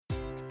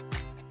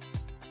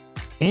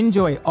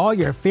Enjoy all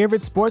your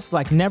favorite sports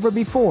like never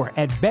before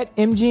at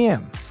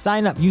BetMGM.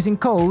 Sign up using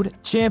code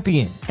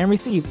CHAMPION and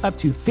receive up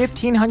to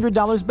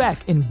 $1,500 back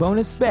in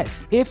bonus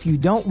bets if you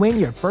don't win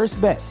your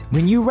first bet.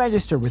 When you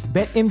register with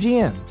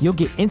BetMGM, you'll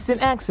get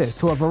instant access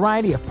to a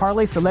variety of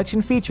parlay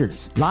selection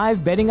features,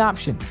 live betting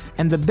options,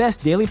 and the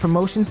best daily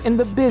promotions in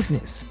the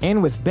business.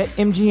 And with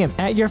BetMGM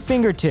at your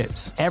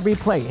fingertips, every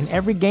play and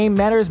every game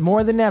matters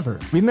more than ever.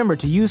 Remember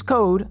to use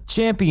code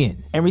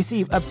CHAMPION and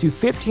receive up to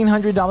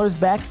 $1,500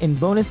 back in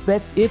bonus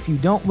bets if you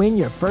don't win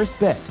your first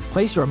bet.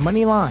 Place your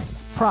money line,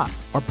 prop,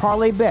 or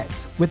parlay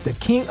bets with the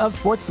king of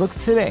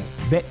sportsbooks today.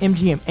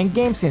 BetMGM and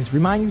GameSense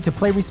remind you to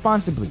play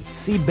responsibly.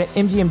 See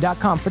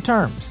BetMGM.com for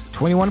terms.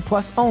 21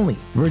 plus only.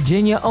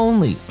 Virginia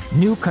only.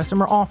 New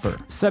customer offer.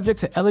 Subject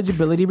to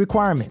eligibility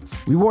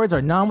requirements. Rewards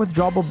are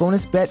non-withdrawable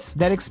bonus bets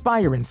that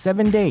expire in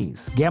 7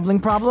 days. Gambling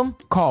problem?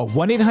 Call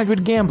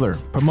 1-800-GAMBLER.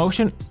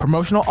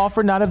 Promotional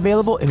offer not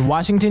available in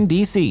Washington,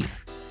 D.C.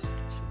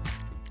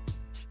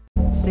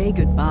 Say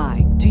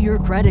goodbye to your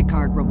credit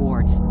card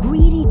rewards.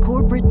 Greedy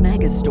corporate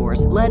mega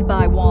stores, led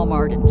by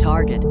Walmart and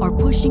Target, are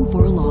pushing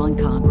for a law in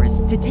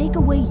Congress to take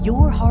away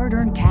your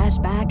hard-earned cash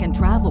back and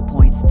travel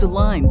points to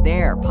line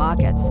their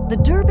pockets. The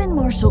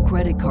Durbin-Marshall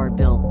credit card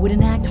bill would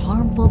enact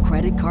harmful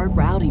credit card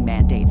routing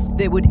mandates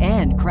that would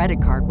end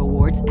credit card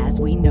rewards as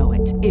we know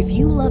it. If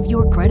you love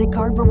your credit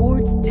card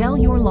rewards, tell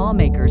your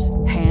lawmakers,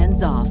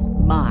 hands off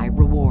my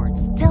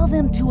rewards. Tell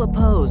them to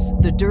oppose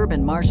the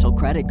Durbin-Marshall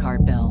credit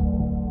card bill.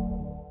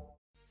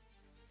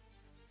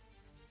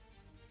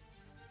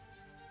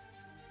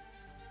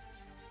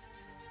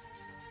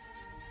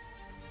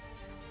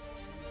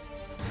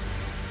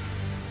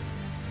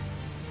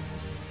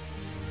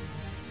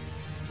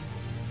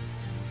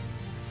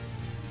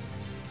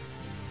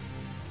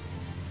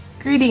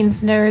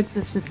 Greetings, nerds.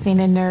 This is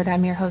Cena Nerd.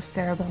 I'm your host,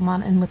 Sarah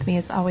Beaumont, and with me,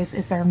 as always,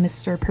 is our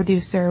Mr.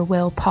 Producer,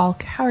 Will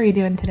Polk. How are you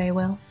doing today,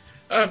 Will?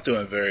 I'm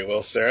doing very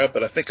well, Sarah,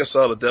 but I think I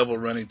saw the devil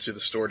running to the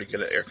store to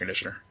get an air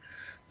conditioner.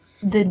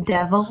 The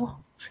devil?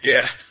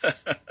 Yeah.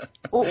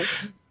 Oh,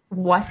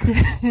 what?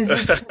 Is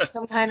it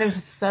some kind of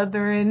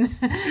southern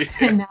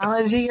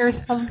analogy or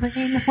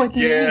something? What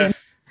do you mean?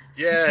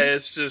 Yeah,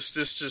 it's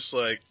just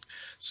like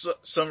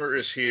summer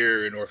is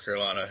here in North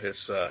Carolina.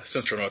 It's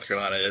central North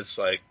Carolina. It's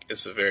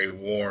a very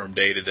warm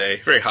day today,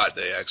 very hot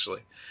day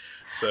actually.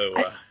 So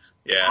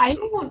yeah.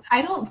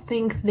 I don't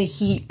think the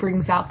heat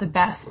brings out the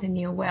best in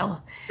you,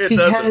 Will. It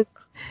doesn't.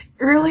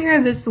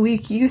 Earlier this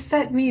week you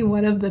sent me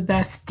one of the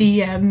best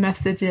DM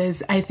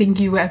messages I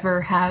think you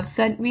ever have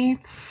sent me,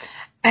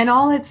 and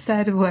all it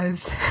said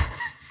was.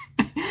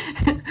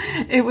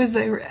 It was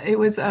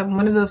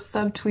one of those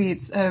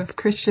subtweets of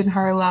Christian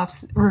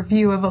Harloff's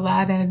review of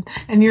Aladdin,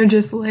 and you're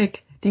just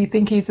like, do you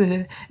think he's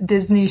a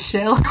Disney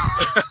shill?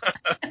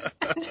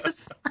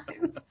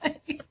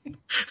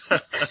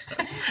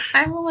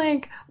 I'm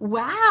like,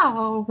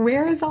 wow,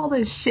 where is all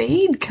this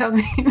shade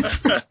coming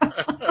from?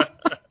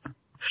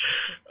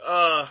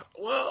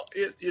 Well,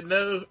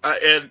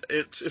 and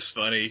it's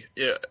funny.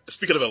 Yeah,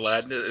 speaking of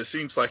Aladdin, it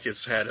seems like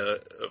it's had a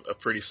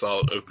pretty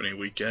solid opening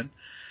weekend.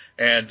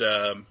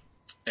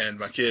 And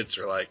my kids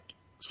are like,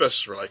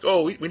 especially were like,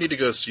 oh, we need to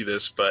go see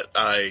this, but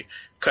I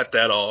cut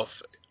that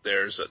off.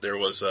 There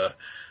was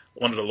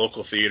one of the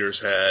local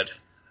theaters had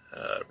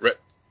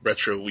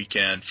retro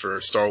weekend for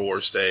Star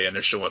Wars Day, and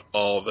they're showing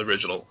all the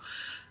original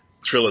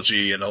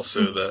trilogy and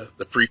also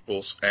the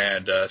prequels.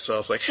 And so I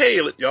was like, hey,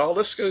 y'all,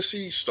 let's go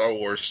see Star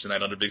Wars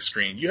tonight on the big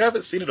screen. You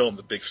haven't seen it on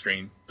the big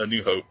screen, A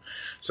New Hope.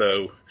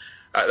 So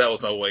that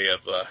was my way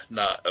of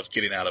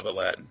getting out of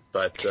Aladdin,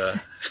 but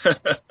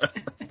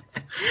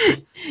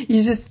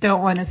you just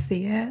don't want to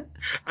see it.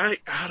 I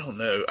don't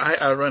know.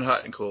 I run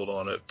hot and cold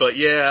on it, but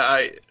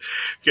yeah,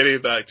 getting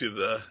back to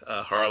the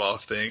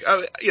Harloff thing.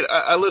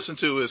 I listened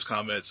to his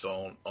comments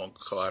on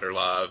Collider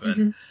Live,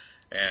 and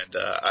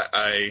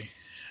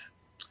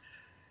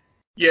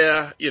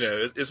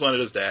it's one of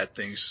those dad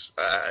things.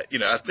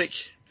 I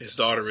think his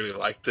daughter really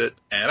liked it,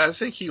 and I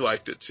think he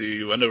liked it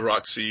too. I know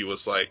Roxy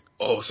was like,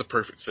 "Oh, it's a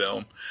perfect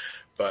film,"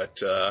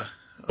 but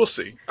we'll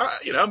see.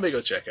 I may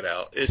go check it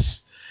out.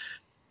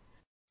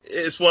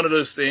 It's one of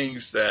those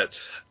things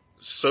that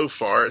so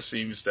far it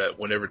seems that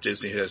whenever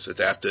Disney has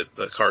adapted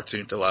the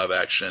cartoon to live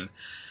action,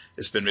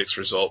 it's been mixed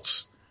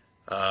results.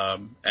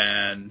 But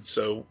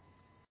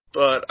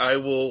I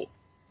will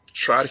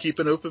try to keep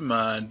an open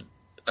mind.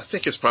 I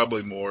think it's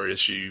probably more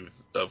issue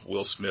of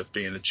Will Smith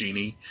being a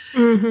genie.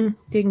 Mm-hmm.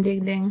 Ding,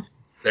 ding, ding.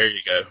 There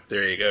you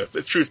go.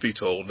 But truth be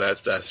told,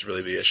 that's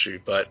really the issue.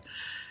 But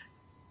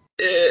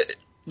it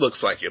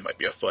looks like it might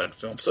be a fun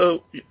film.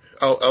 So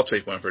I'll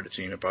take one for the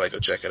team and probably go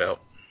check it out.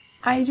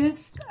 I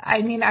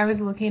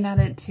was looking at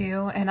it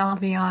too, and I'll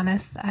be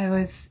honest, I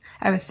was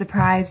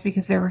surprised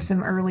because there were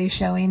some early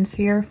showings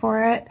here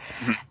for it,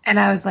 and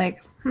I was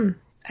like,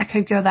 I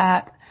could go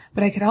that,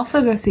 but I could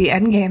also go see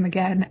Endgame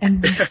again,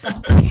 and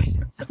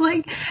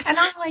and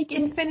I'm like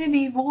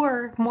Infinity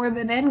War more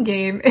than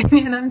Endgame,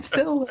 and I'm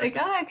still like,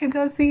 I could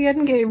go see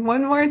Endgame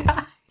one more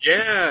time.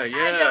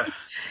 Yeah.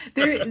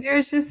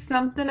 There's just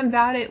something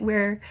about it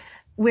where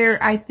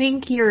where I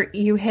think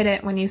you hit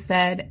it when you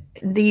said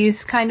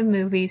these kind of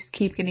movies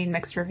keep getting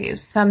mixed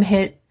reviews. Some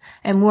hit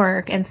and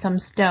work and some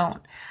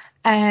don't.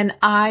 And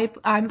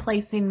I'm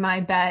placing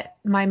my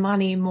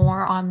money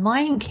more on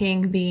Lion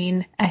King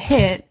being a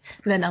hit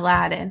than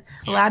Aladdin.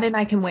 Aladdin,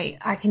 I can wait.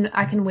 I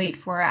can wait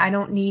for it. I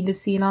don't need to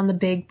see it on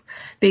the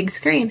big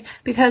screen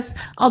because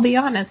I'll be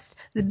honest,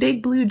 the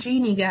big blue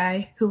genie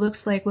guy who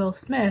looks like Will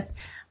Smith,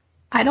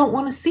 I don't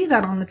want to see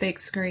that on the big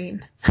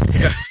screen.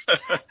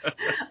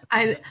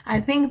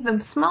 I think the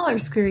smaller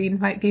screen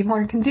might be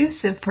more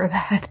conducive for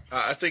that.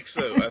 I think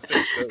so.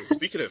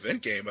 Speaking of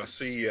Endgame, I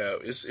see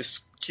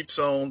it keeps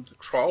on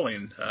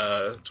crawling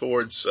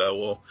towards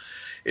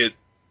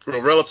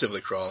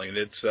relatively crawling.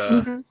 It's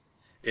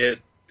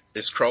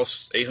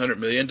crossed 800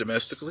 million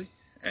domestically,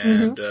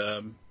 and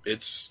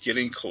it's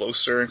getting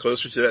closer and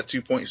closer to that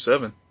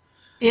 2.7.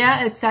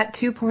 Yeah, it's at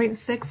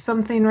 2.6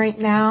 something right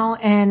now,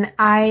 and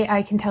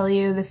I can tell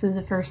you this is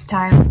the first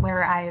time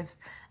where I've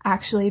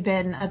actually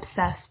been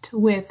obsessed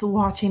with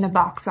watching a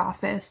box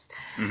office,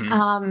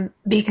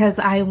 because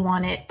I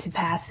want it to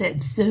pass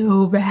it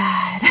so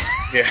bad.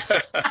 Yeah,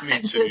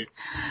 me too.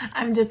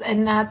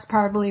 And that's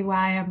probably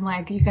why I'm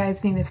like, you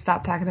guys need to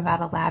stop talking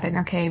about Aladdin.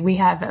 Okay, we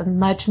have a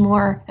much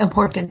more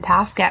important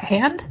task at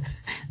hand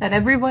that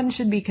everyone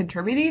should be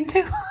contributing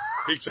to.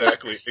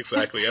 Exactly.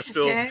 I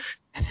still, Okay.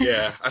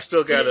 Yeah, I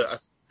still got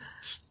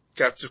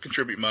to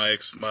contribute my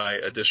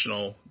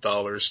additional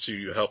dollars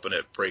to helping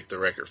it break the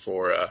record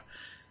for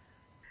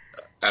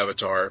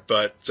Avatar.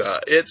 But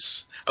I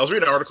was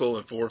reading an article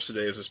in Forbes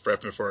today as I was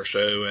prepping for our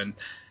show, and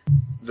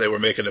they were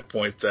making a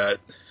point that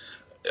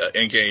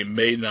Endgame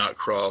may not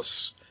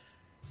cross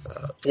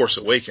Force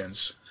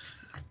Awakens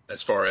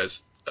as far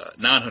as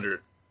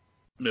 900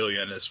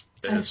 million as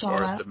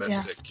far as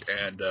domestic,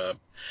 yeah.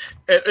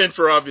 And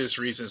for obvious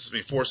reasons. I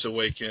mean, Force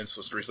Awakens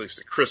was released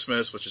at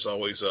Christmas, which is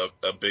always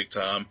a big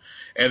time,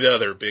 and the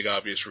other big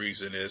obvious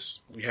reason is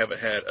we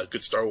haven't had a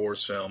good Star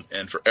Wars film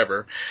in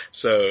forever,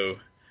 so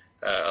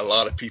a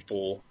lot of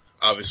people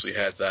obviously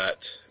had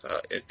that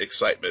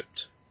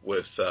excitement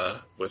with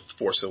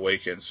Force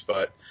Awakens.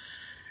 But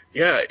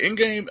yeah,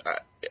 Endgame,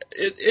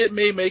 it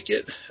may make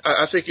it.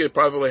 I think it'd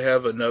probably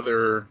have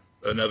another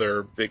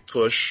big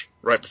push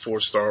right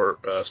before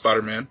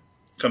Spider-Man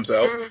comes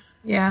out.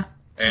 Yeah.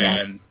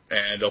 And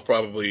they'll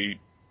probably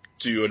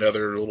do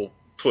another little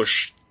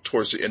push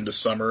towards the end of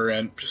summer.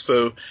 And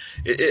so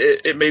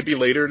it may be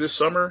later this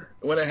summer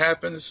when it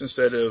happens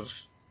instead of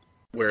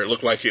where it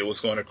looked like it was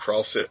going to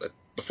cross it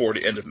before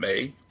the end of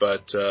May.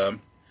 But, I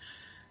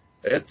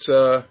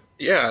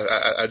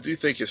do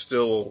think it's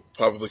still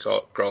probably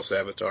cross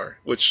Avatar,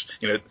 which,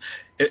 and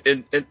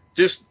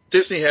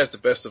Disney has the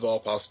best of all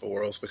possible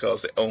worlds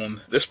because they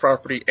own this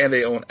property and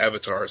they own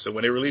Avatar. So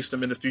when they release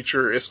them in the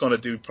future, it's going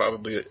to do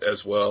probably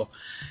as well.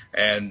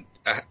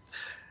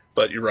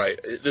 But you're right.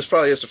 This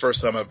probably is the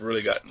first time I've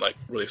really gotten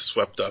really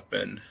swept up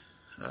in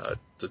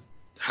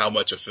how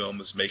much a film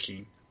is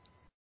making.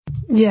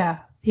 Yeah.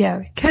 Yeah,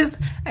 because,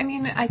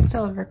 I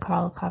still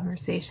recall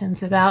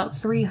conversations about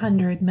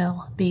 300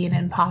 mil being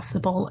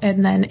impossible,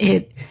 and then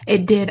it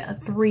did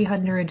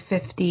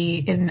 350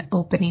 in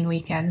opening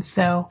weekend.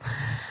 So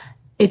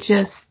it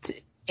just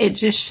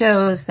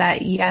shows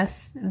that,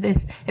 yes,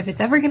 if it's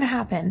ever going to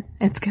happen,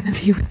 it's going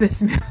to be with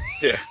this movie.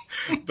 Yeah,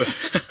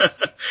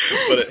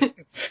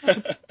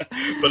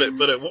 but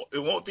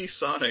it won't be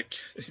Sonic.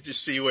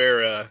 Just see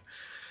where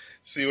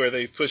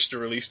they pushed the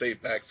release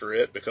date back for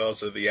it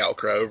because of the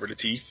outcry over the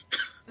teeth.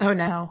 Oh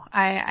no,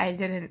 I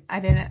didn't. I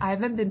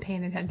haven't been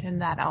paying attention to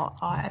that at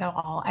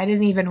all. I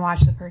didn't even watch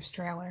the first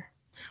trailer.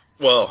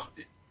 Well,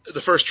 the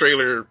first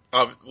trailer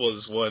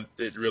was one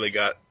that really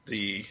got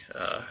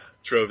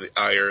drove the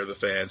ire of the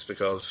fans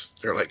because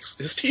they're like,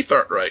 his teeth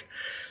aren't right.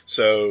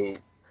 So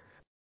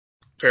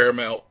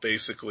Paramount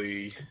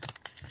basically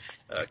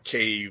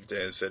caved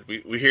and said,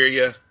 we hear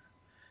you,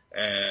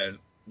 and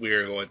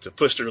we're going to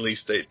push the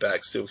release date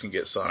back so we can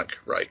get Sonic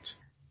right.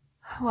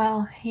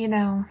 Well,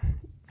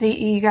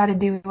 you got to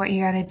do what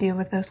you got to do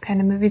with those kind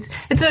of movies.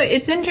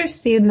 It's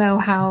interesting though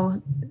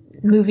how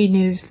movie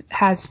news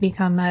has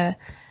become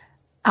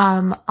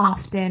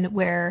often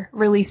where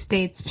release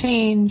dates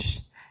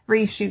change,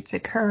 reshoots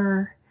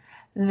occur,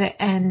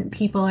 and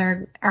people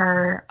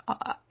are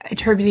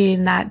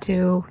attributing that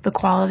to the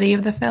quality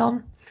of the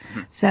film.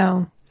 Mm-hmm.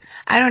 So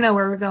I don't know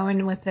where we're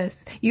going with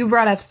this. You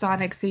brought up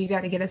Sonic, so you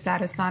got to get us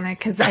out of Sonic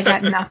because I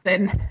got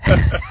nothing.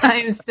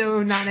 I'm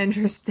so not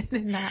interested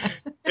in that.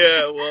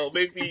 Yeah, well,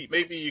 maybe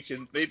you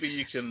can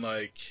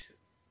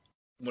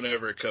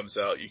whenever it comes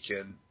out, you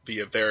can be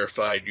a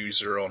verified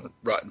user on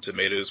Rotten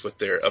Tomatoes with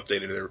their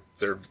updating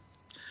their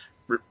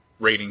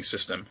rating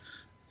system.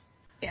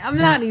 Yeah, I'm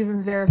not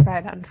even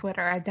verified on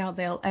Twitter. I doubt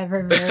they'll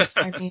ever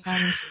verify me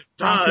on.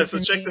 So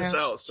check this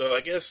out. So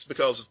I guess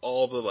because of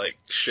all the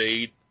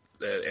shade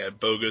and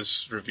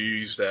bogus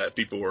reviews that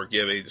people were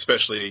giving,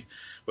 especially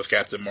with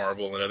Captain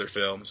Marvel and other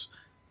films,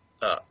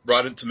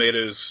 Rotten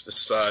Tomatoes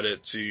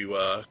decided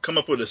to come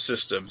up with a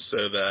system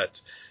so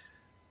that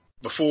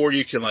before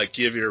you can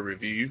give your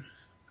review,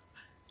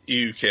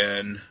 you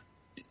can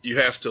you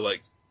have to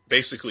like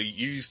basically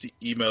use the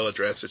email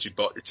address that you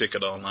bought your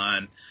ticket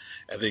online,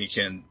 and then you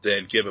can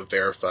then give a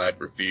verified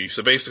review.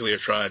 So basically you're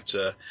trying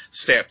to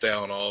stamp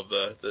down all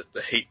the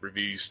hate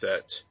reviews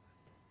that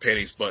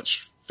Panties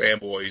Bunch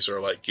fanboys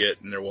are like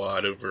getting their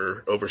wad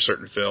over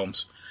certain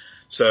films.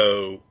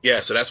 So yeah,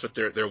 so that's what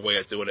their way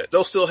of doing it.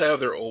 They'll still have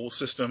their old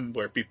system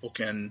where people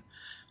can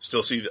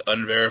still see the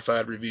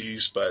unverified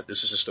reviews, but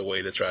this is just a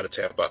way to try to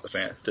tap out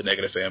the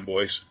negative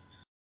fanboys.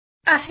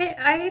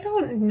 I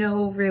don't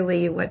know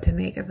really what to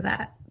make of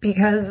that,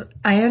 because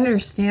I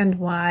understand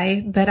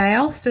why, but I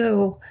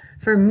also,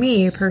 for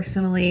me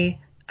personally,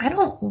 I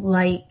don't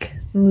like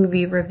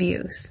movie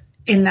reviews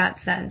in that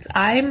sense.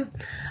 I'm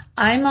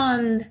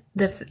on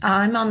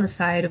the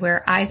side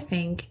where I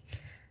think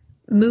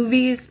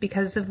movies,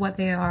 because of what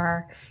they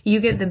are, you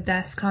get the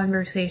best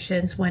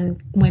conversations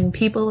when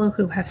people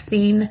who have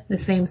seen the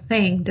same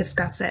thing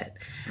discuss it,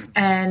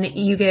 and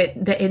you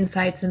get the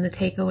insights and the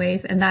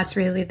takeaways, and that's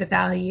really the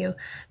value.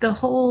 The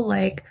whole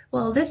like,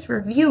 well, this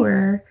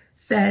reviewer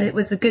said it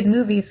was a good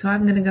movie, so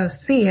I'm going to go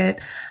see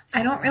it.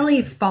 I don't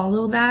really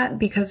follow that,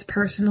 because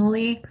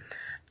personally,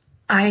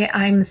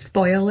 I'm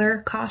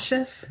spoiler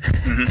cautious.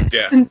 Mm-hmm.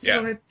 Yeah, and so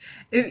yeah.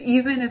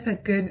 Even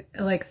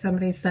if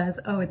somebody says,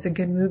 oh, it's a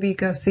good movie,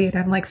 go see it,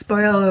 I'm like,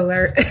 spoiler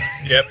alert.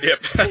 Yep.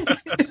 I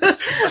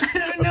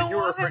don't know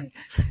why.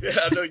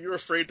 I know you were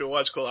afraid to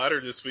watch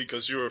Collider this week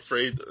because you were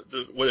afraid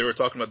when they were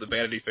talking about the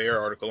Vanity Fair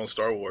article on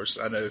Star Wars.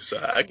 I know, so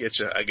I get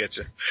you.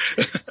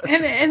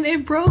 And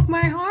it broke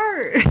my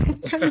heart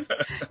because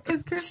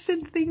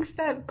Kristen thinks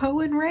that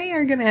Poe and Rey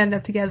are going to end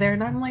up together,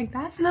 and I'm like,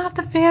 that's not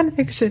the fan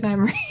fiction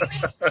I'm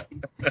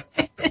reading.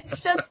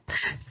 It's just,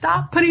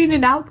 stop putting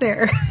it out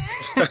there.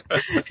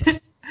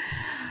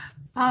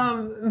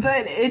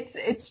 But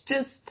it's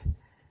just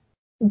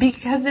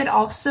because it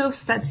also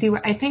sets you,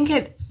 I think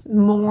it's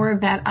more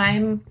that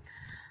I'm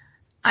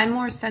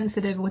more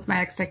sensitive with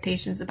my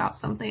expectations about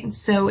something.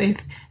 So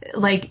if,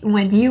 like,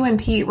 when you and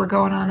Pete were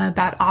going on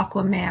about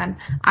Aquaman,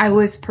 I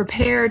was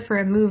prepared for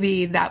a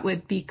movie that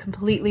would be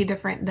completely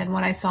different than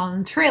what I saw in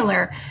the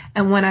trailer.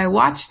 And when I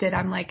watched it,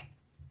 I'm like,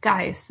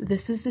 guys,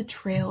 this is a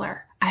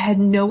trailer. I had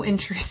no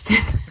interest in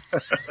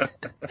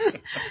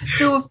it.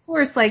 So, of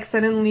course, like,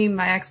 suddenly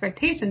my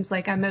expectations,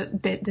 like, I'm a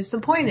bit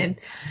disappointed.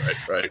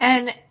 Right.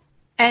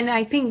 And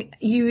I think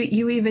you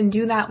even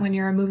do that when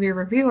you're a movie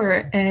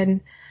reviewer.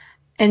 And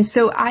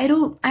so I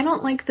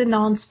don't like the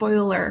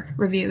non-spoiler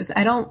reviews.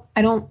 I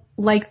don't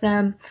like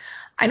them.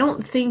 I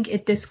don't think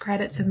it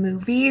discredits a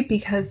movie,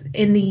 because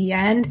in the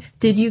end,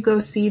 did you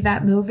go see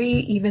that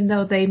movie even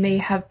though they may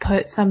have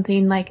put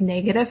something like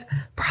negative?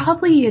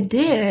 Probably you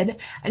did,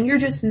 and you're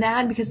just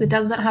mad because it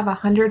doesn't have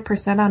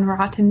 100% on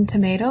Rotten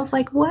Tomatoes.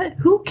 Like, what?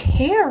 Who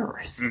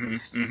cares?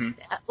 Mm-hmm.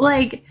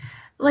 Like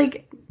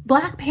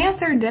Black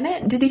Panther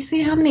didn't. Did you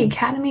see how many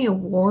Academy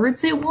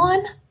Awards it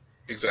won?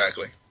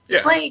 Exactly.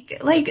 Yeah.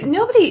 Like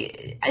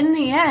nobody, in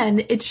the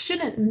end, it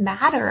shouldn't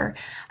matter.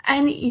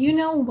 And you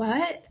know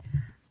what?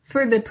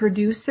 For the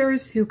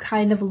producers who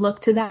kind of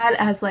look to that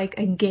as like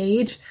a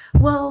gauge,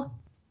 well,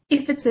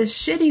 if it's a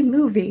shitty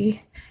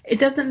movie, it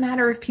doesn't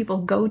matter if people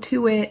go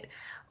to it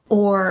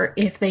or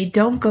if they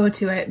don't go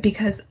to it,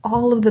 because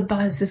all of the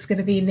buzz is going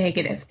to be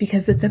negative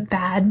because it's a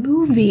bad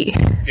movie.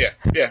 Yeah.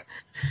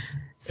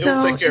 It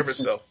will take care of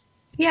itself.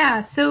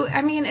 Yeah. So,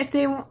 I mean,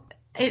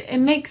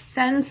 it makes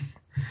sense.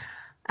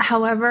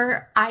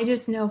 However, I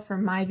just know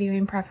from my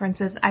viewing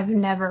preferences, I've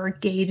never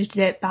gauged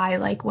it by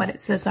like what it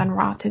says on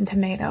Rotten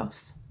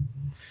Tomatoes.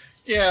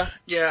 Yeah.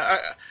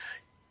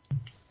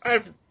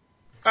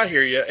 I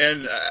hear you,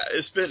 and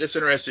it's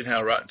interesting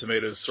how Rotten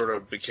Tomatoes sort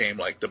of became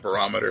like the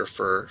barometer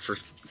for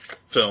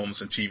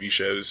films and TV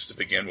shows to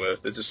begin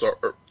with. It just,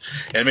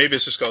 and maybe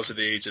it's just because of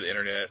the age of the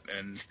internet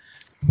and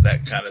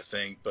that kind of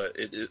thing. But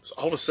it's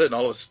all of a sudden,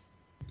 all of this,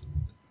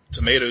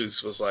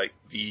 Tomatoes was like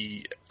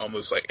the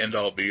almost like end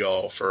all be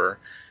all for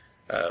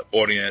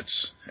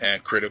audience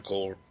and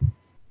critical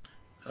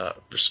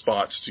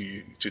response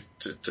to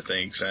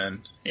things,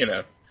 and you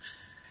know.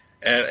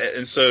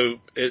 And so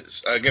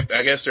it's, I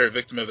guess they're a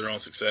victim of their own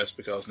success,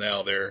 because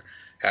now they're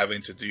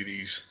having to do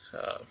these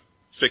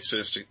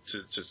fixes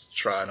to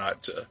try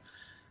not to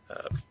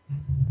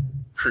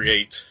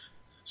create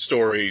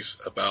stories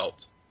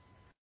about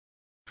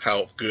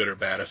how good or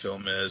bad a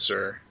film is,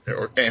 or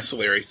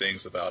ancillary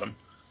things about them.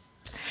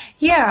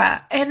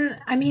 Yeah, and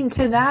I mean,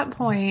 to that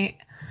point,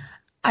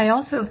 I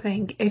also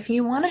think if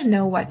you want to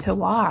know what to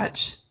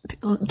watch,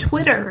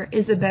 Twitter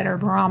is a better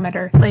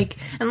barometer. Like,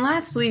 and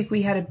last week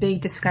we had a big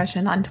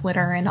discussion on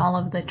Twitter and all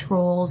of the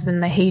trolls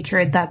and the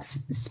hatred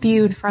that's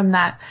spewed from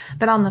that.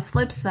 But on the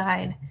flip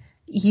side,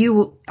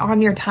 you,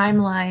 on your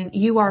timeline,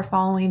 you are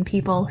following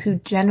people who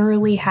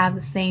generally have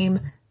the same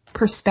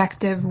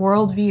perspective,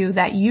 worldview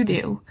that you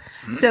do.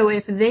 Mm-hmm. So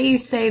if they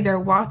say they're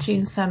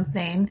watching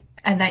something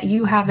and that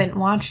you haven't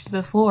watched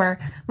before,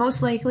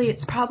 most likely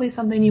it's probably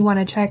something you want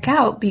to check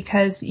out,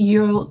 because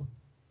you'll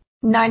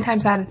 9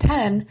 times out of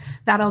 10,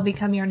 that'll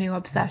become your new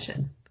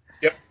obsession.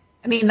 Yep.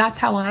 I mean, that's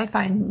how I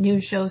find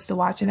new shows to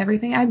watch and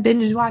everything. I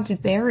binge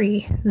watched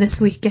Barry this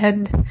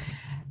weekend,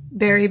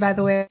 Barry, by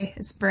the way,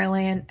 it's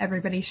brilliant.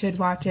 Everybody should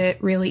watch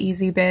it. Really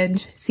easy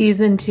binge.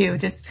 Season 2,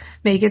 just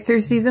make it through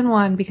season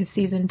 1 because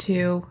season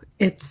 2,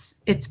 it's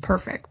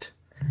perfect.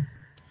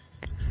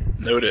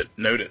 Note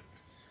it.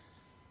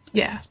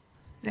 Yeah.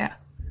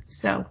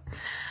 So,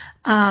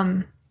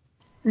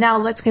 now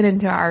let's get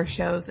into our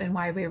shows and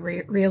why we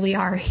really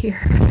are here.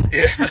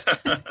 Yeah.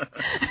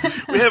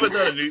 we haven't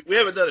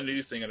done a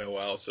new thing in a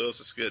while, so it's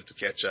just good to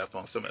catch up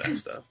on some of that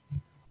stuff.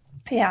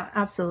 Yeah,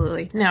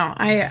 absolutely. No,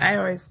 I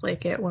always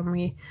like it when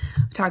we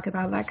talk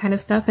about that kind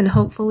of stuff, and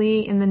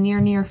hopefully in the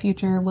near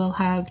future we'll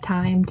have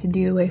time to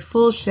do a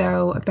full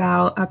show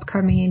about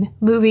upcoming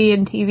movie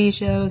and TV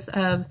shows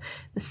of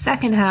the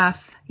second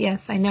half.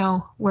 Yes, I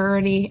know we're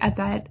already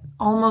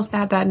almost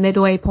at that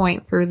midway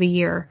point through the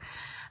year,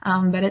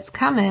 but it's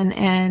coming.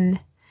 And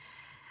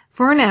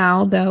for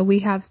now, though, we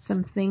have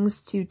some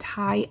things to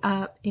tie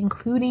up,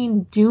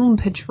 including Doom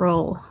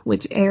Patrol,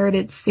 which aired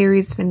its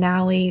series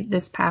finale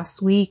this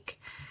past week.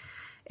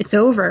 It's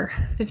over.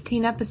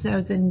 15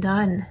 episodes and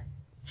done.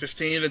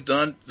 15 and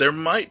done. There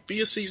might be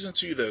a season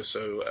 2, though,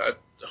 so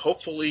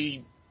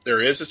hopefully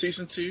there is a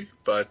season 2,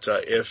 but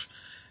if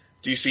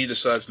DC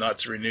decides not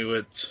to renew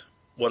it,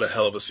 what a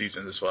hell of a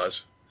season this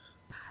was.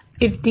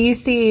 If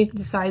DC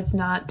decides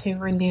not to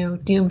renew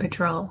Doom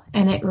Patrol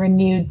and it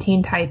renewed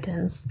Teen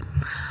Titans,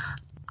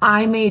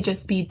 I may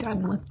just be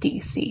done with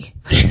DC.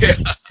 Yeah.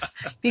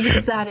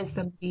 Because that is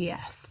some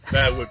BS.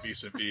 That would be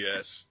some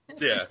BS.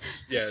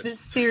 Yes. This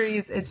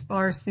series is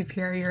far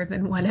superior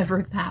than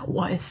whatever that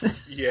was.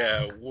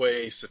 Yeah,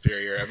 way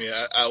superior. I mean,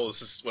 I was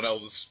just, when I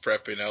was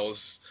prepping, I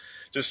was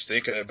just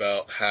thinking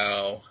about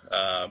how,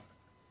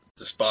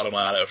 this bottom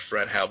line up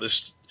front, how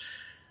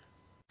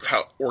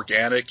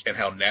organic and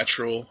how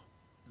natural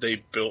they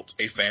built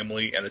a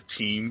family and a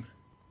team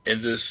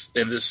in this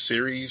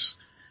series.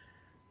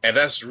 And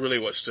that's really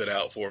what stood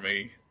out for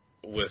me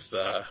with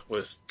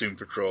Doom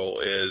Patrol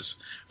is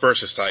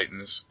versus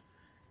Titans.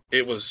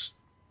 It was,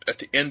 at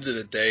the end of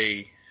the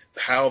day,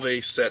 how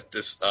they set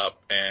this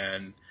up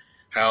and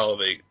how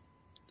they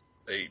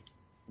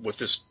with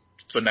this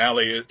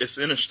finale, it's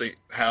interesting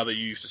how they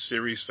used the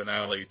series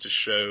finale to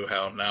show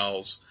how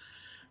Niles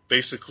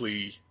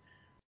basically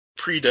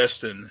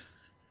predestined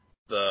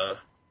the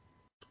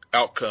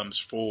outcomes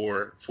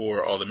for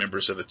all the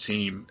members of the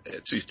team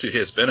to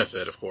his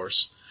benefit, of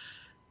course,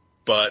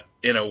 but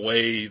in a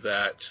way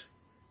that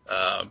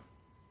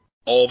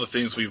all the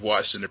things we've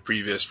watched in the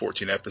previous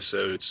 14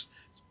 episodes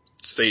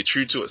stayed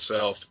true to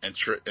itself and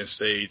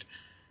stayed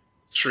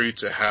true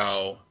to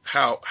how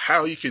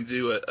you can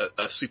do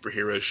a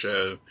superhero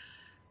show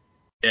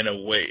in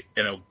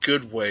a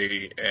good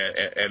way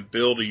and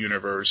build a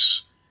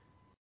universe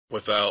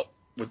with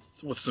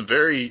some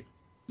very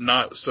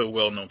not so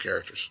well known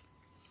characters.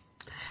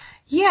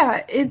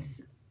 Yeah,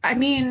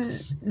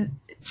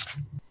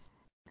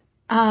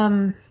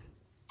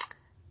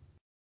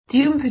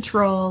 Doom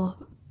Patrol,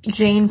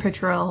 Jane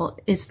Patrol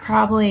is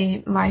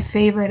probably my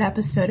favorite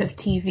episode of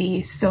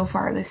TV so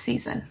far this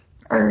season.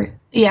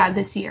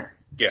 This year.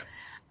 Yeah.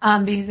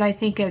 Because I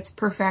think it's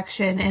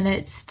perfection, and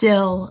it's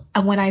still,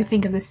 when I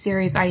think of the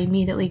series, I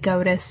immediately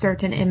go to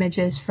certain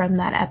images from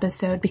that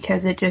episode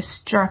because it just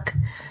struck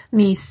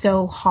me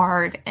so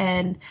hard.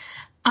 And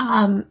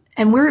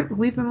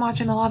we've been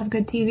watching a lot of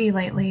good TV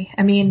lately.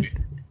 I mean,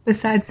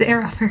 besides the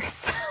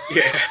Arrowverse.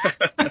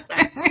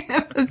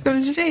 Yeah.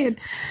 Some shade.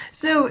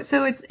 So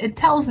it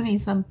tells me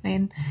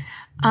something.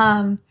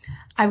 I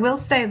will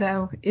say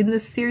though, in the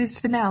series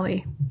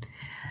finale,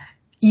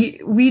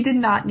 we did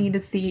not need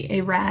to see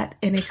a rat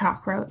and a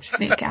cockroach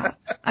make out.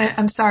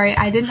 I'm sorry,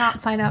 I did not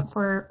sign up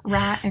for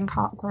rat and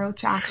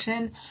cockroach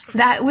action.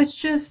 That was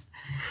just...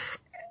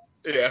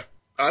 Yeah,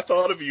 I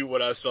thought of you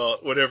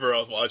whenever I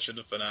was watching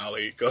the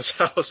finale, because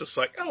I was just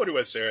like, I wonder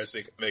what Sarah's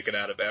making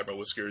out of Admiral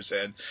Whiskers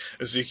and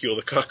Ezekiel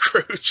the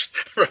cockroach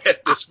right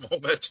at this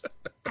moment.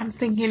 I'm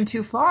thinking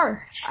too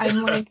far.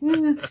 I'm like,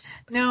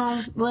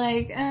 no,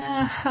 like,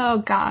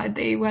 oh God,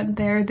 they went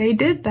there. They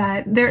did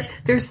that.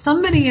 There's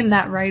somebody in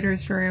that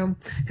writer's room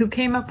who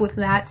came up with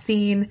that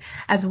scene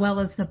as well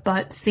as the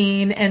butt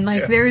scene. And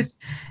like, there's,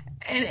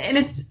 and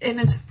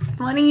it's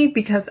funny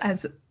because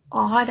as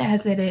odd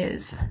as it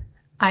is,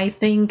 I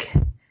think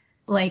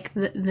like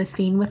the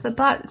scene with the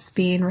butts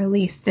being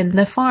released in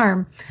the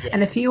farm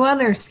and a few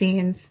other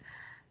scenes,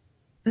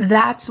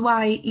 that's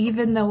why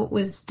even though it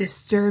was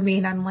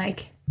disturbing, I'm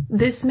like,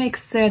 this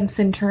makes sense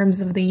in terms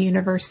of the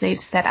universe they've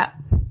set up.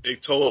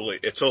 It totally,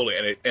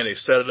 and they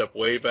set it up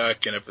way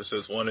back in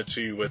episodes 1 and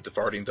 2 with the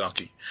farting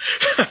donkey.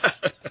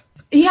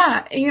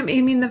 Yeah, I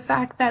mean, the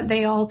fact that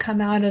they all come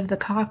out of the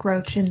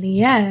cockroach in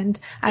the end,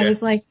 I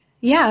was like,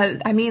 yeah,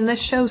 I mean, the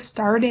show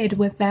started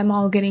with them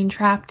all getting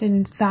trapped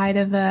inside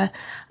of an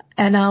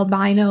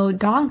albino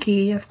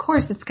donkey. Of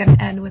course it's going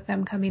to end with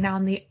them coming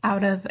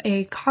out of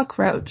a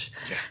cockroach.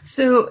 Yeah.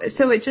 So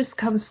it just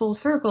comes full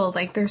circle.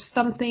 Like there's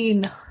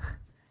something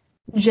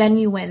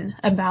genuine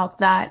about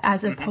that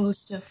as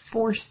opposed to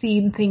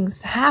forcing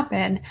things to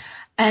happen.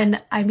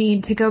 And I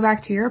mean, to go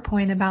back to your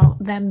point about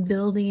them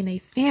building a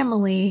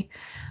family,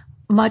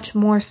 much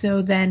more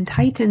so than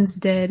Titans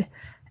did.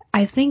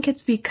 I think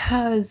it's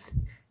because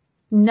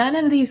none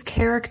of these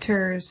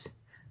characters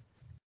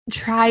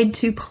tried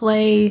to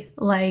play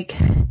like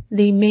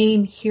the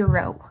main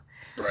hero.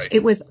 Right.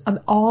 It was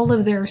all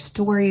of their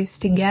stories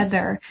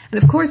together.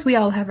 And of course we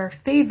all have our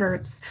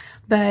favorites,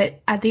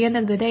 but at the end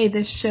of the day,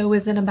 this show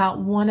isn't about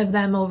one of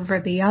them over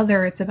the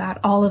other. It's about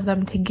all of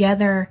them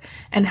together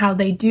and how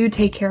they do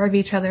take care of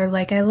each other.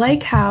 Like, I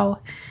like how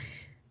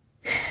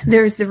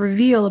there's the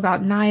reveal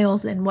about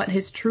Niles and what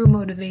his true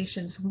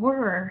motivations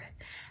were.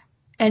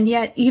 And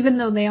yet, even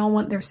though they all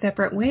went their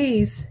separate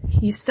ways,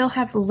 you still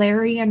have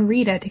Larry and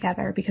Rita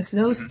together, because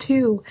those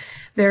two,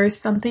 there is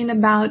something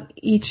about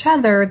each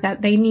other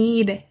that they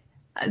need.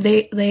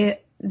 They're the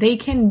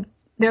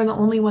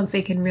only ones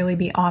they can really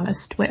be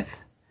honest with.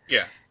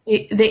 Yeah.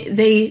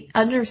 They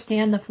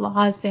understand the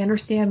flaws. They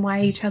understand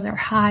why each other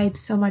hides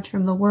so much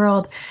from the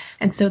world.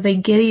 And so they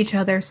get each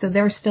other. So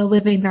they're still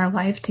living their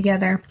life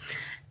together.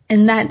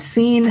 And that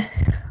scene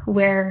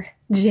where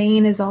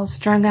Jane is all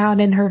strung out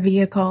in her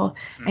vehicle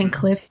and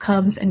Cliff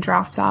comes and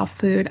drops off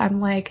food,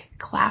 I'm like,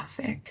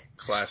 classic.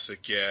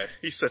 Classic, yeah.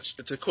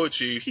 To quote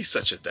you, he's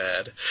such a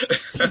dad.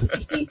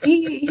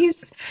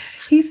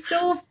 he's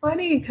so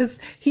funny because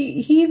he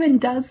even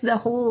does the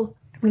whole,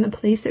 I'm going to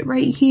place it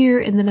right here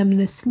and then I'm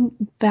going to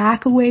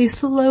back away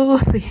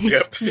slowly.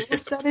 Yep. No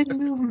sudden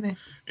movement.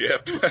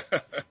 Yep.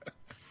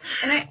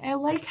 And I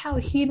like how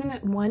he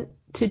didn't want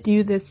to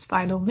do this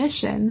final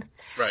mission.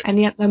 Right.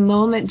 And yet the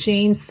moment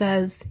Jane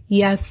says,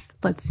 yes,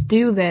 let's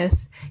do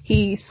this,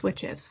 he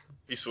switches.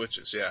 He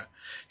switches, yeah.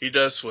 He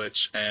does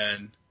switch.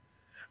 And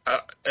I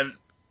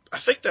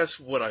think that's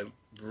what I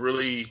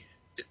really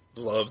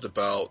loved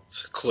about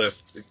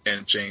Cliff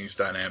and Jane's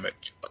dynamic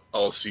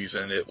all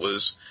season. It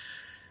was,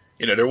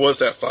 there was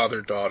that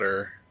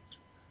father-daughter.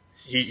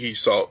 He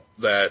saw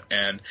that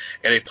and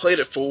he played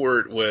it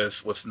forward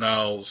with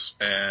Niles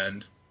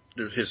and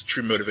his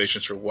true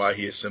motivations for why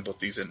he assembled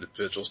these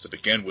individuals to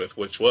begin with,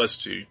 which was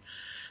to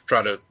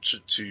try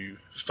to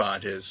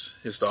find his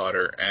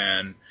daughter,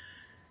 and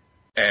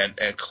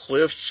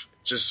Cliff,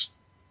 just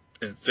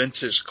in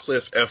vintage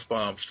Cliff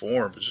F-bomb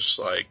form, was just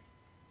like,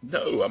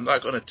 no, I'm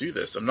not going to do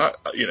this. I'm not,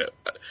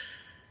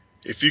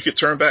 if you could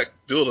turn back,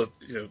 build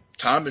a,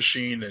 time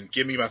machine and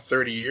give me my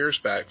 30 years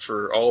back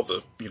for all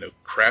the,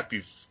 crap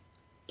you've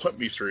put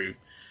me through.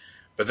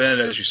 But then,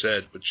 as you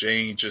said, with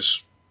Jane,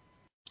 just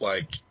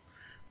like,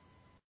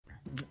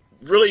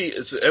 really,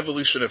 it's the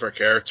evolution of her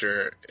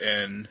character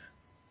and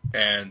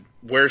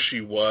where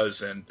she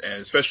was, and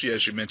especially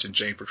as you mentioned,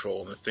 Jane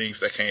Patrol and the things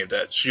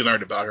that she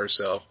learned about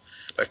herself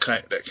that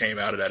came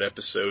out of that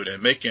episode,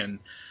 and making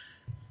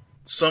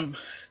some,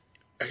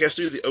 I guess,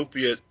 through the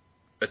opiate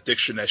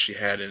addiction that she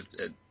had, and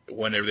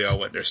whenever they all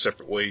went their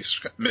separate ways,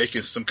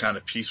 making some kind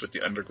of peace with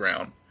the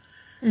underground,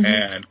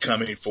 and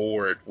coming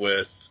forward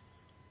with,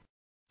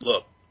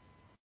 look,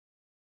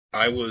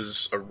 I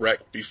was a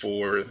wreck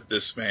before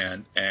this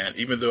man, and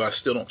even though I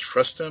still don't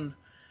trust him,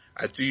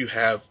 I do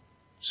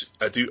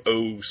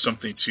owe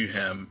something to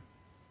him,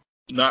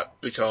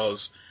 not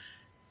because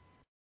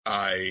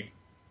I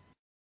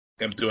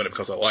am doing it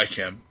because I like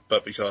him,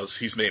 but because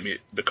he's made me,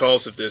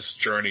 because of this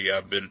journey,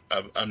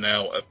 I'm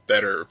now a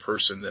better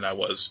person than I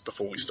was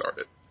before we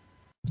started.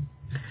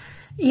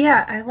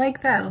 Yeah, I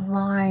like that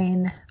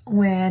line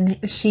when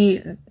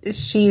she's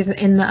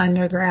in the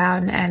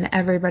underground and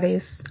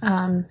everybody's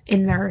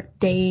in their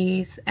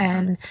daze,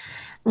 and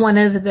one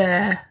of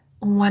the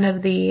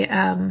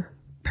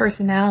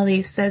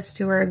personalities says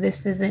to her,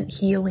 "This isn't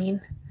healing."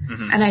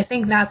 And I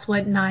think that's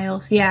what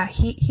Niles,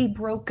 he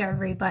broke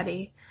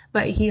everybody,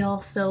 but he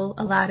also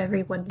allowed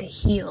everyone to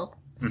heal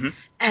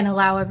and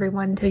allow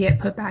everyone to get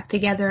put back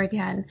together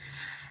again.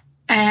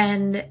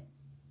 And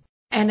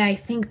I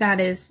think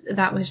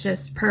that was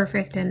just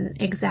perfect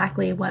and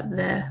exactly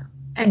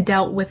and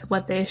dealt with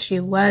what the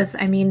issue was.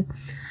 I mean,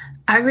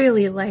 I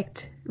really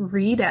liked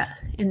Rita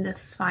in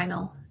this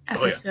final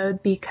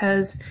episode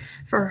because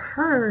for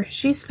her,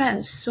 she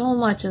spent so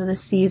much of the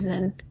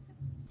season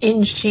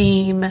in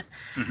shame,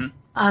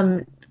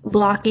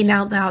 blocking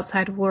out the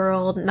outside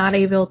world, not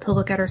able to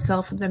look at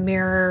herself in the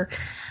mirror.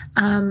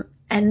 And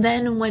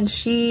then when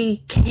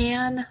she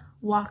can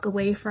walk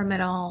away from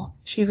it all,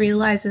 she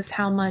realizes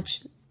how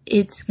much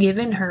it's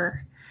given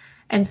her.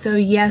 And so,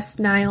 yes,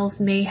 Niles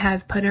may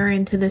have put her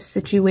into this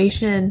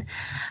situation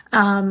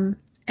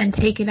and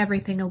taken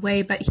everything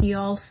away, but he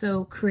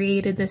also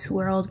created this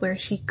world where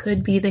she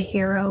could be the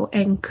hero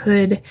and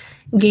could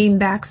gain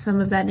back some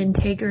of that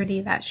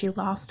integrity that she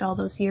lost all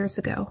those years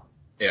ago.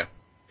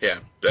 Yeah,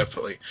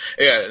 definitely.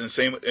 Yeah, and the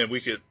same, and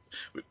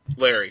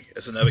Larry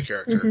is another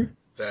character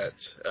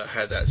that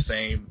had that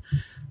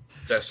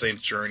same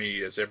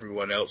journey as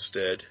everyone else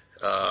did.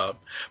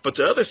 But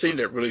the other thing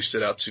that really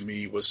stood out to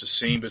me was the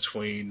scene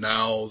between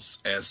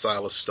Niles and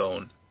Silas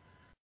Stone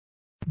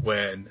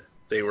when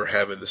they were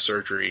having the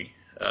surgery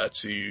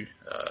to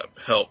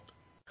help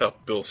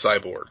build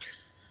Cyborg,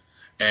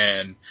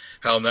 and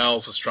how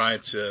Niles was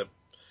trying to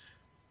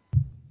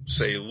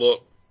say,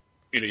 look,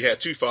 you had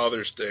two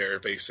fathers there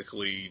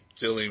basically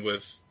dealing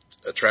with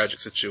a tragic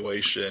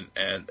situation,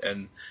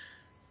 and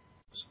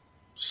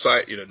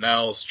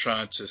Niles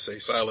trying to say,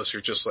 Silas,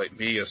 you're just like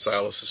me, and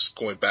Silas is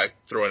going back,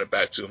 throwing it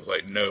back to him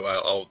like, no,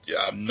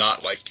 I'm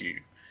not like you,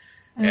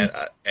 and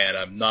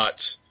I'm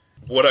not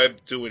what I'm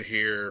doing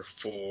here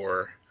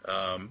for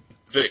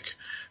Vic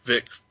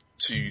to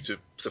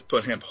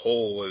put him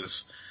whole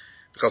is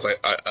because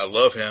I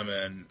love him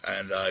and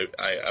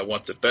I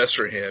want the best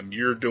for him.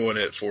 You're doing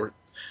it for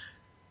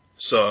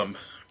some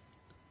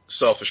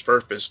selfish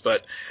purpose,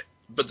 but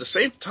at the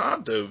same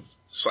time though,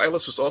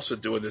 Silas was also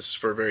doing this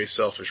for very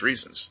selfish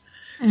reasons.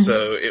 Mm-hmm.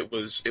 So it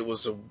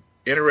was a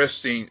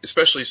interesting,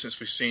 especially since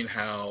we've seen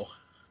how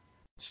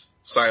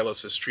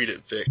Silas has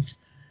treated Vic,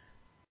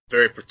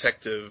 very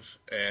protective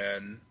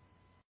and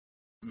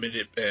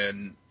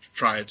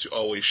trying to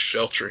always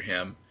shelter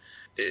him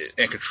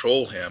and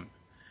control him.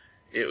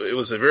 It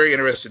was a very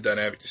interesting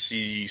dynamic to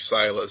see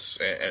Silas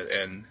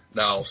and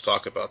Niles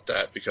talk about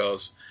that,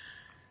 because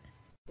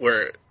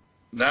where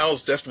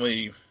Niles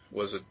definitely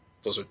was a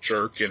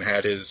jerk and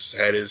had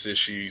his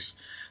issues,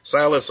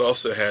 Silas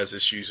also has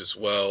issues as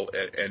well,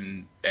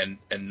 and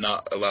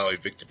not allowing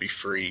Vic to be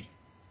free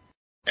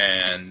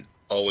and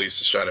always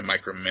just trying to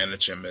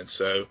micromanage him. And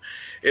so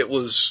it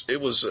was a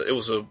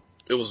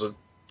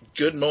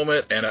good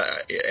moment, and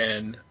I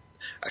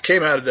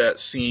came out of that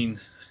scene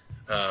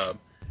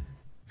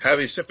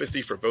having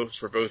sympathy for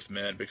both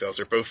men, because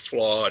they're both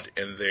flawed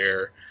in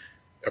their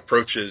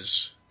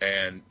approaches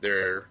and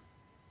their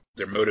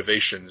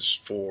motivations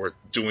for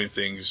doing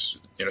things,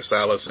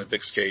 Silas in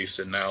Vic's case,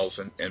 and Niles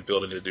and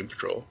building the Doom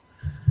Patrol.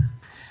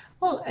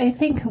 Well, I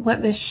think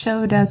what this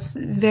show does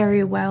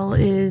very well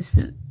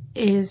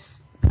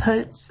is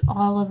puts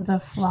all of the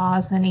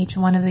flaws in each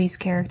one of these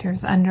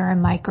characters under a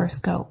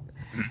microscope.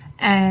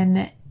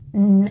 Mm-hmm.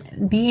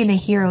 And being a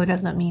hero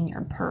doesn't mean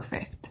you're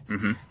perfect.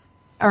 Mm-hmm.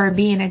 Or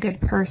being a good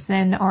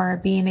person, or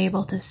being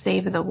able to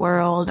save the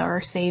world,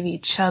 or save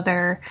each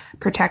other,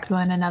 protect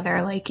one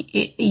another. Like,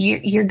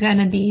 you're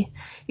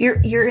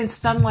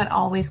somewhat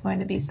always going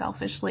to be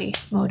selfishly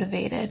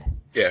motivated.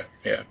 Yeah.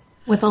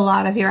 With a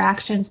lot of your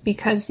actions,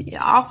 because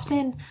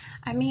often,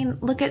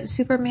 look at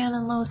Superman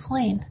and Lois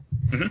Lane.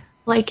 Mm-hmm.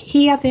 Like,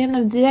 at the end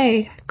of the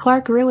day,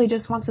 Clark really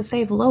just wants to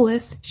save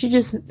Lois. She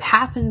just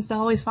happens to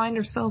always find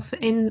herself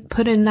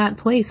put in that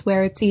place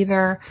where it's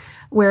either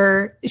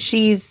where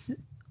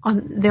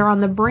they're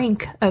on the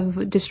brink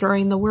of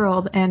destroying the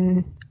world,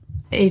 and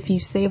if you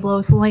save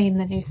Lois Lane,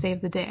 then you save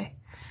the day.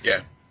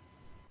 Yeah.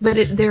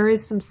 But there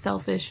is some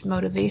selfish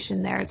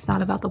motivation there. It's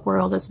not about the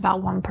world, it's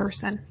about one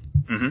person.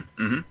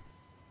 Mm-hmm. Mm-hmm.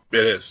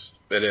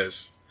 It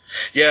is.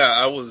 Yeah,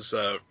 I was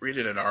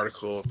reading an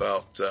article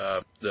about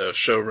the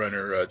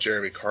showrunner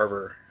Jeremy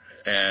Carver,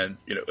 and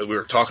we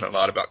were talking a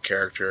lot about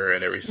character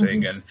and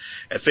everything, mm-hmm.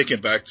 and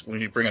thinking back to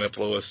when you bring up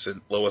Lois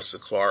and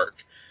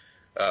Clark,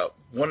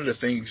 one of the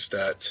things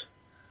that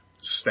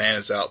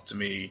stands out to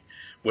me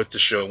with the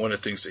show, one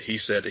of the things that he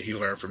said that he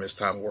learned from his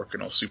time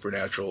working on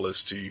Supernatural,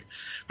 is to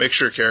make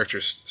sure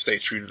characters stay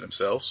true to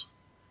themselves.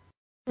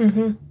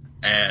 Mm-hmm.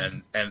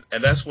 And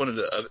that's one of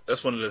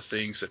the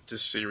things that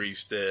this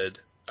series did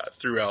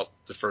throughout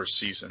the first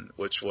season,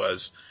 which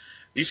was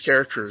these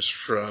characters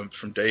from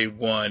day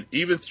one,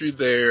 even through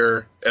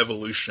their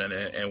evolution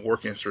and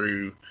working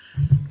through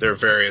their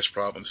various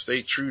problems,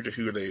 stayed true to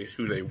who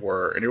they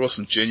were, and there was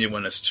some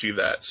genuineness to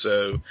that.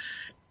 So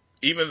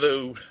even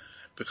though,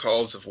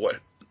 because of what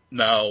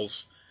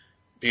Niles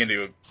being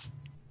the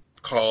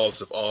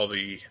cause of all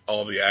the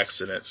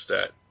accidents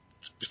that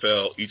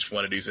befell each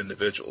one of these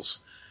individuals,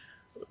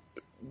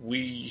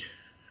 we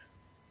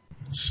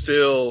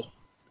still,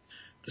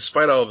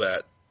 despite all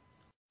that,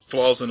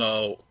 flaws and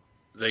all,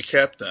 they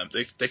kept them.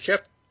 They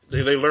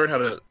learned how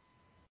to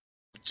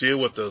deal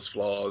with those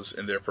flaws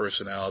in their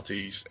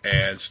personalities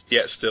and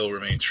yet still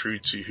remain true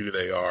to who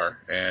they are.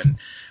 And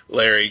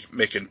Larry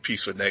making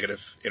peace with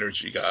negative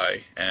energy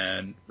guy,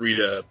 and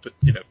Rita,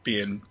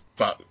 being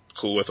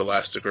cool with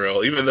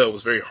Elastigirl, even though it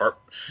was very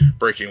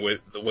heartbreaking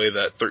with the way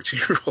that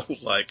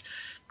 13-year-old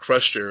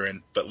crushed her.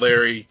 But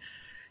Larry,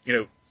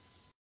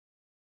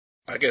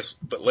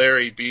 but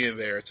Larry being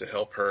there to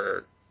help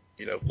her,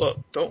 look,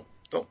 don't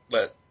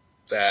let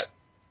that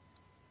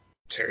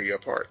tear you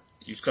apart.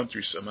 You've come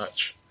through so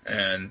much.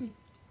 And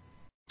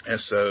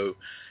so,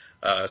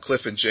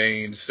 Cliff and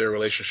Jane's, their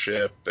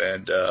relationship,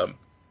 and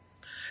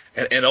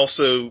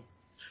also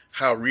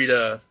how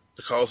Rita,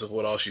 because of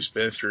what all she's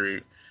been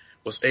through,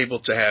 was able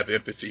to have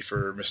empathy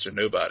for Mr.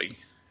 Nobody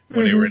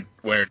when they were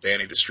wearing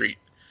Danny the Street.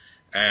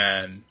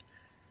 And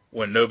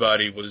when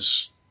Nobody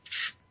was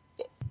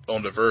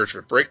on the verge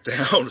of a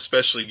breakdown,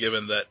 especially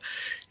given that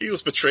he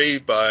was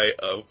betrayed by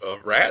a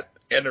rat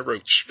and a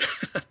roach.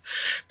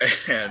 And,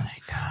 oh my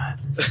God.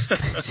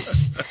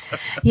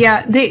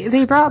 Yeah,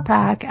 they brought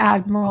back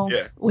Admiral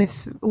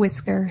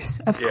Whiskers,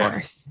 of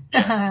course,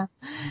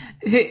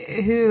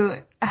 who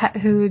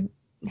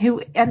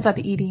who ends up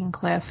eating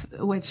Cliff,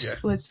 which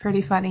was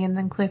pretty funny. And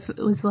then Cliff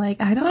was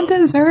like, I don't Oh,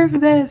 deserve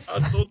this. I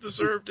don't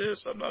deserve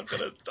this. I'm not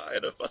gonna die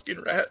in a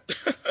fucking rat.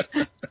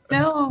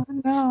 No,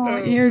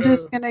 you're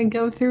just gonna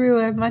go through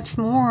a much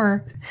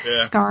more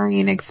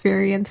scarring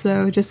experience,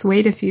 so just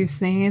wait a few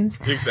scenes.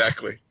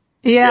 Exactly.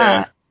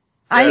 Yeah.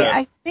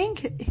 I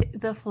think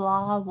the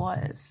flaw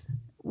was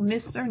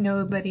Mr.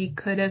 Nobody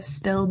could have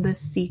spilled this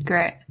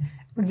secret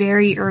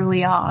very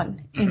early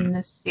on in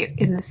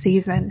the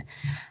season.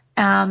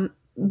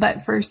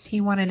 But first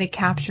he wanted to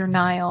capture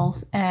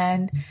Niles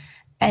and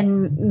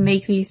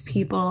make these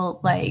people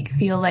like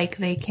feel like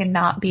they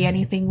cannot be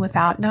anything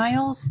without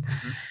Niles.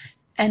 Mm-hmm.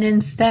 And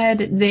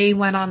instead they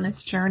went on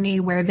this journey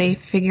where they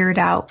figured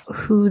out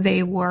who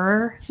they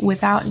were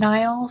without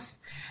Niles.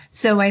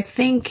 So I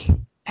think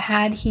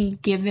had he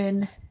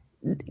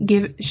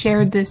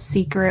shared this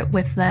secret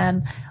with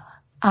them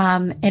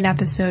in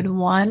episode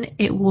 1,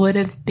 it would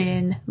have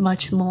been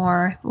much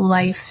more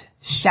life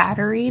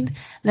shattering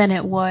than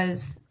it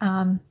was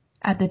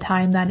at the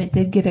time that it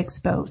did get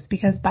exposed,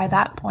 because by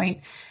that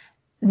point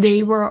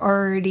they were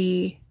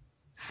already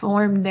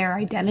formed their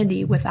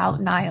identity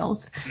without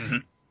Niles. Mm-hmm.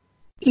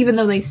 Even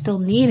though they still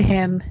need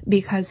him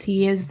because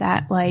he is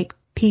that like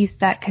piece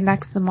that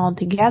connects them all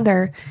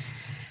together,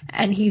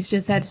 and he's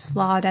just as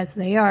flawed as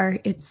they are,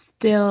 it's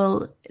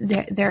still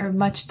they're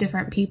much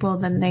different people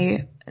than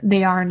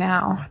they are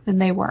now than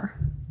they were.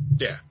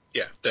 Yeah,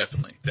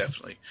 definitely.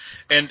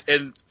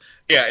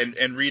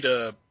 And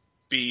Rita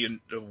being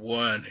the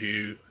one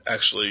who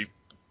actually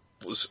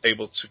was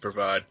able to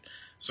provide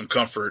some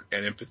comfort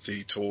and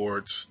empathy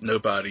towards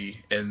Nobody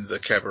in the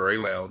cabaret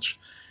lounge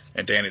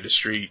and Danny the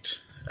Street,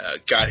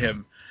 got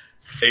him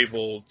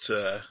able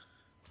to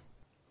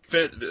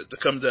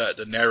become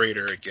the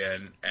narrator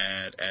again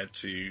and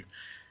to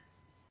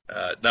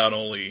not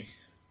only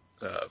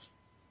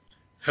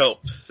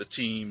help the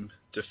team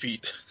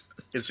defeat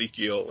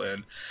Ezekiel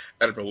and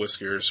Admiral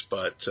Whiskers,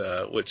 but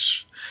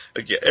which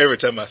again, every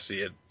time I see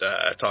it,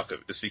 I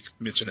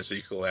mention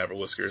Ezekiel and Admiral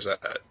Whiskers, I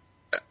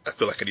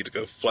feel like I need to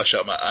go flush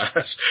out my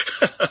eyes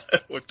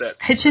with that.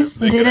 It just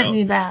didn't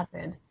need to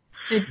happen.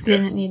 It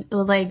didn't need,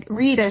 like,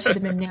 Rita should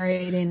have been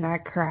narrating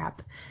that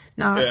crap,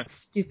 not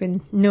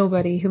stupid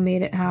Nobody who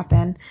made it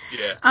happen.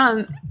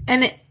 Yeah.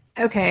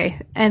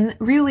 And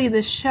really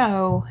this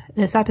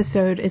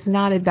episode is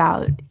not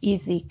about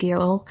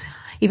Ezekiel,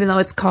 even though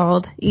it's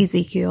called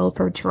Ezekiel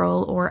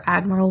Patrol or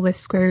Admiral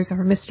Whiskers or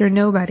Mr.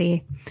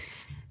 Nobody.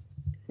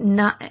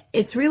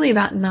 It's really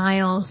about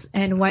Niles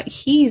and what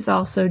he's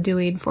also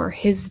doing for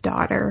his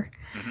daughter,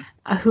 mm-hmm.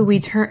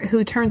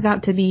 Who turns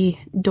out to be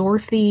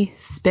Dorothy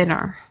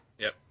Spinner.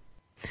 Yep.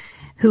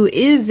 Who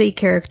is a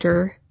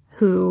character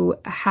who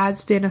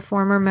has been a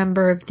former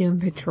member of Doom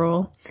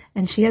Patrol,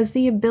 and she has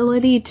the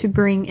ability to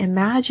bring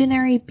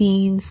imaginary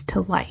beings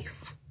to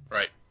life.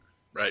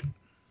 Right.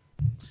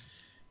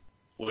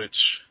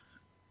 Which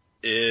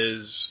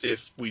is,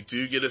 if we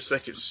do get a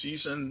second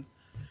season,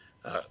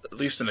 at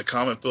least in the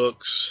comic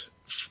books,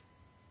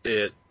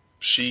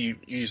 she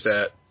used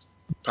that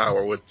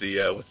power with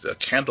the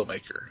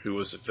Candlemaker, who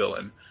was a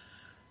villain,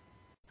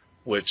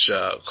 which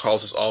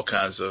causes all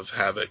kinds of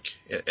havoc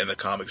in the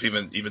comics,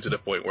 even to the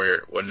point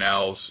where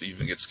Niles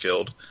even gets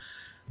killed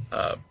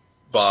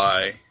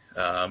by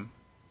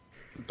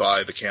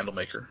the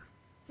Candlemaker.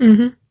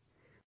 Mm-hmm.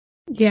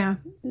 Yeah.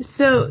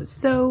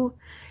 So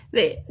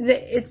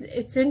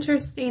it's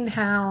interesting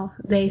how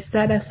they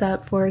set us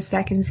up for a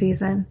second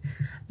season,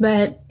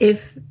 but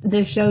if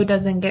the show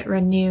doesn't get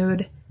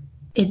renewed,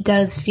 it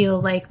does feel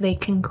like they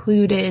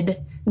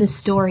concluded the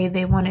story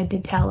they wanted to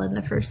tell in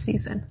the first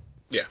season.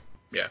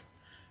 Yeah.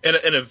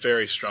 In a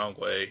very strong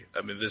way.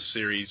 I mean, this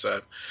series,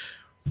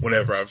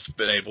 whenever I've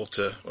been able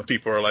to, when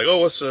people are like, "Oh,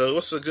 what's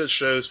a good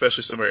show?"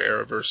 Especially some of our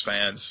Arrowverse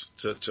fans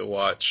to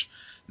watch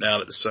now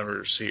that the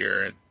summer's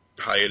here and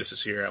hiatus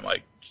is here, I'm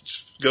like,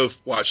 go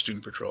watch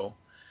Doom Patrol.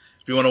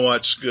 If you want to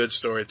watch good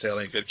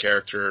storytelling, good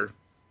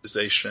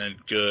characterization,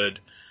 good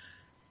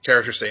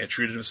characters staying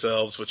true to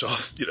themselves, which I'm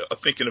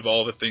thinking of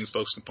all the things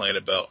folks complain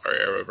about our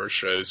Arrowverse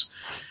shows,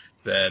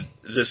 then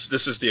this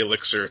is the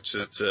elixir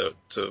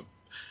to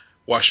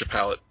wash your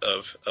palate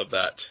of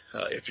that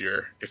if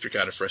you're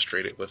kind of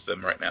frustrated with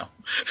them right now.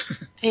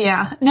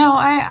 Yeah. No,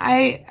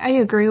 I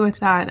agree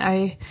with that.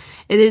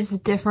 It is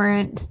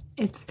different.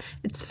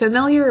 It's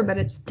familiar, but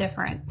it's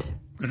different.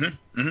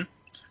 Mm-hmm. Mm-hmm.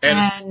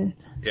 And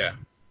yeah.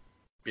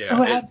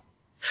 Go ahead.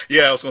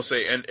 I was gonna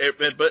say,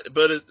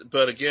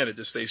 but again, it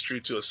just stays true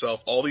to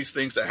itself. All these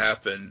things that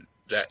happen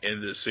that in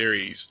this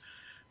series,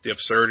 the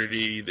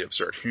absurdity, the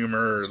absurd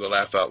humor, the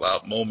laugh out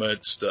loud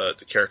moments, the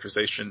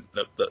characterization,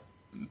 the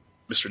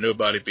Mr.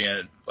 Nobody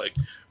being like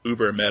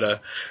uber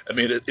meta. I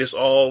mean, it's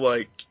all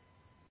like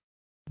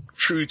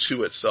true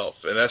to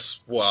itself, and that's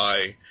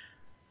why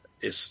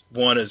it's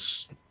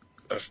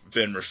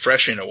been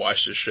refreshing to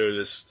watch this show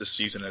this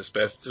season. It's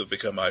best to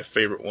become my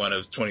favorite one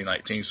of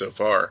 2019 so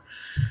far,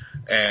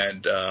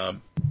 and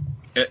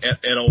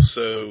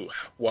also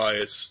why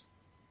it's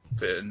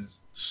been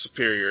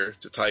superior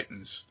to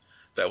Titans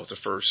that was the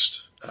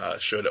first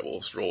show that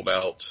was rolled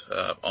out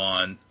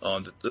on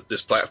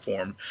this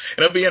platform.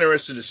 And it'll be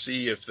interesting to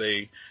see if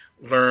they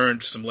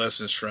learned some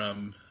lessons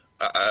from.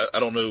 I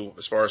don't know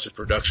as far as the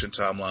production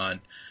timeline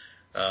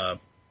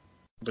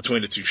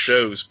between the two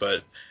shows,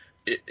 but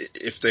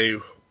if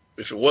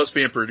it was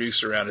being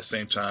produced around the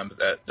same time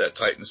that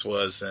Titans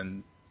was,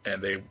 and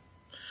they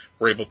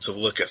were able to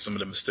look at some of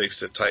the mistakes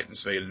that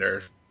Titans made in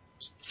their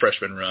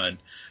freshman run,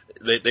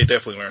 they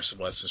definitely learned some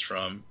lessons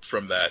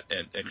from that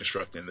in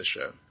constructing the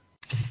show.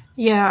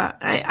 Yeah,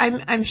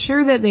 I'm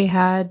sure that they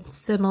had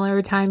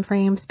similar time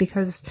frames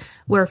because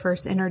we're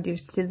first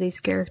introduced to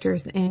these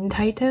characters in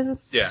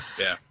Titans. Yeah.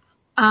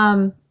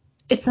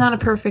 It's not a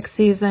perfect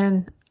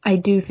season. I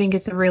do think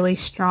it's a really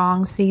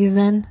strong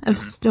season of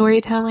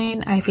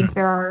storytelling. I think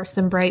there are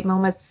some bright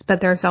moments, but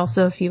there's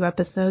also a few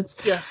episodes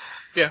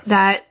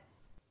that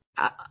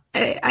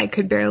I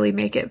could barely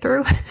make it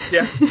through.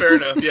 Yeah, fair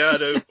enough. Yeah,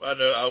 I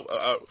know.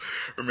 I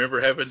remember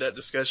having that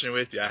discussion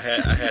with you. I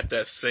had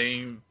that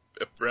same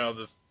around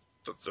the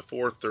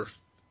fourth or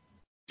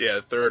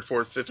third,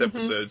 fourth, fifth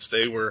episodes.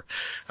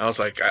 I was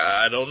like,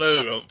 I don't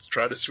know. I'm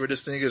trying to see where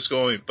this thing is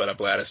going, but I'm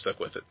glad I stuck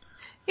with it.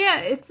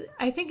 Yeah,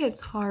 I think it's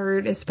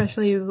hard,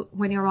 especially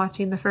when you're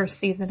watching the first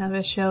season of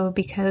a show,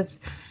 because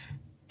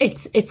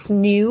it's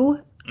new.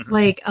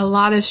 Like a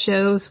lot of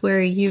shows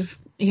where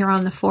you're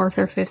on the fourth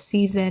or fifth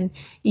season,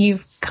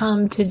 you've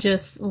come to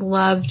just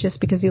love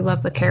just because you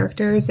love the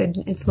characters, and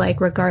it's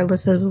like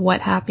regardless of what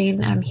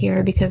happened, I'm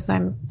here because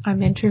I'm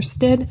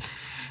interested.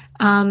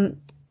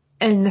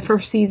 In the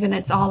first season,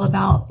 it's all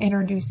about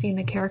introducing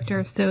the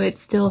characters, so it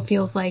still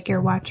feels like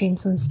you're watching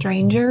some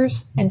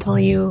strangers until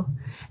you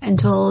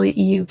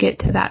get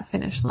to that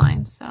finish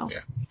line. So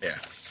yeah.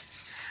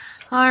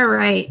 All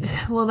right.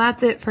 Well,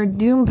 that's it for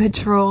Doom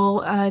Patrol.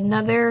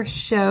 Another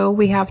show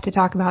we have to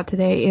talk about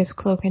today is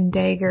Cloak and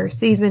Dagger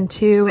Season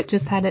 2. It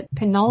just had its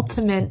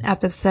penultimate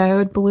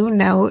episode, Blue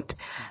Note.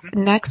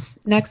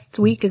 Next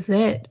week is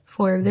it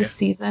for this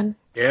season.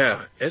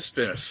 Yeah, it's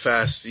been a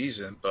fast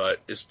season, but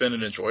it's been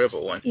an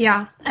enjoyable one.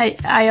 Yeah, I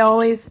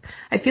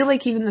feel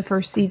like even the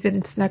first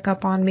season snuck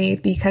up on me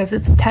because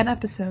it's 10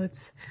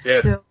 episodes.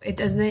 Yeah. So it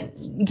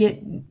doesn't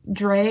get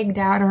dragged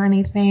out or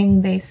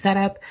anything. They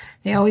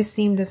always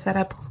seem to set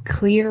up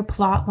clear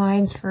plot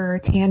lines for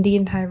Tandy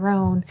and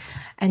Tyrone,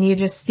 and you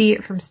just see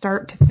it from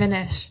start to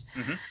finish.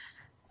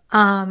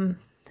 I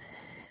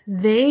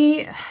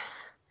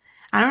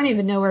don't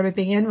even know where to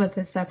begin with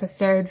this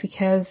episode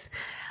because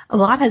a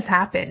lot has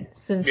happened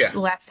since the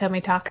last time we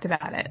talked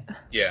about it.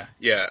 Yeah.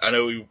 I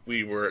know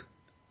we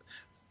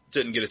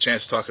didn't get a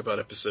chance to talk about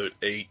episode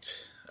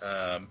 8,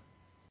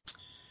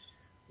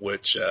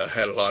 which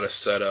had a lot of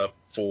setup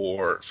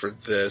for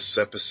this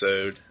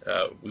episode.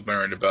 We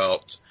learned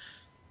about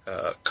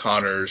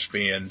Connors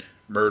being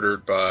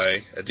murdered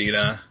by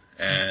Adina,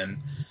 and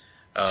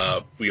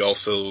we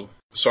also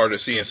started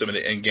seeing some of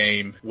the end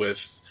game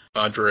with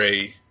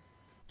Andre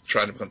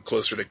trying to become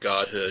closer to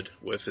godhood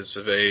with his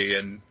Vevey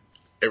and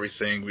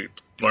everything. We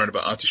learned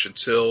about Auntie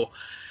Chantil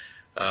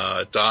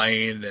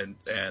dying, and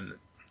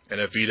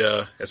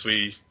Evita, as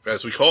we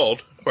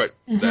called,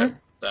 that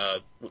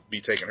would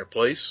be taking her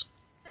place.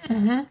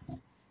 And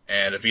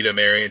Evita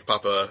marrying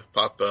Papa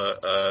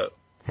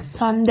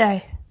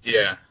Sunday.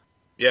 Yeah,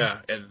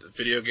 and the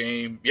video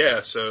game.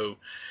 Yeah, so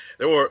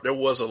there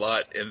was a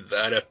lot in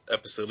that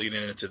episode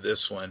leading into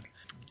this one.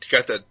 You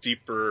got that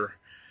deeper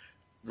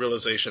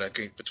realization, I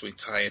think, between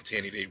Ty and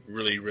Tandy. They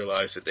really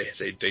realize that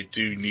they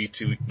do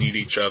need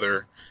each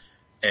other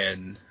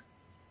and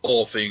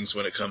all things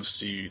when it comes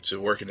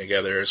to working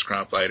together as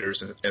crime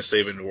fighters and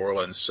saving New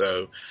Orleans.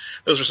 So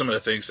those are some of the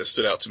things that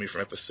stood out to me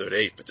from episode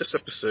 8. But this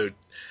episode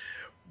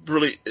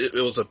really, it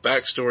was a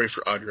backstory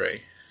for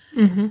Andre.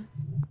 And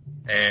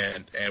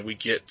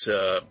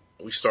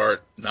we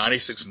start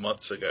 96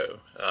 months ago,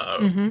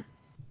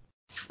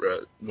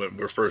 when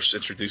we're first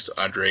introduced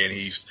to Andre, and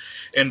he's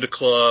in the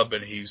club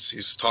and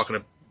he's talking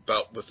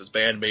about with his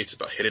bandmates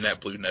about hitting that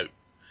blue note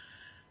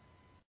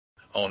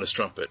on his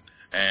trumpet.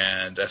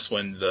 And that's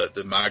when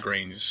the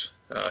migraines,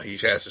 he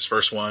has his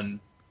first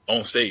one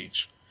on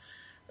stage,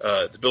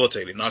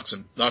 debilitating, knocks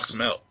him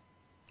out,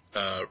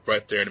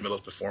 right there in the middle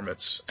of the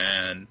performance,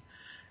 and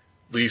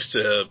leads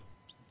to,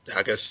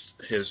 I guess,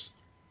 his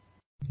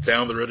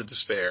down the road of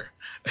despair.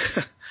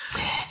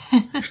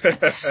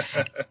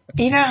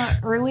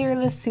 Earlier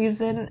this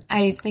season,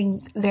 I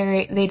think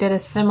they did a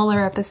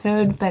similar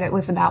episode, but it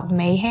was about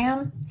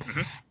mayhem,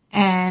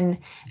 and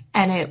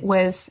it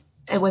was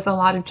a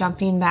lot of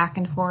jumping back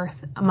and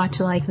forth, much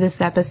like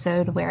this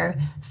episode, where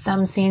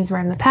some scenes were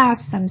in the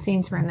past, some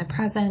scenes were in the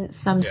present,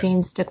 some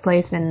scenes took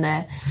place in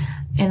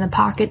the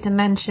pocket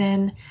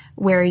dimension,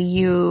 where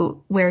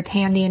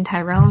Tandy and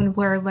Tyrone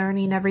were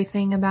learning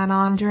everything about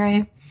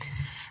Andre,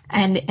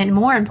 and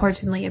more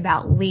importantly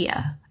about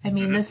Leah. I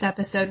mean, this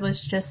episode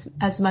was just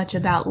as much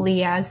about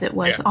Leah as it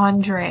was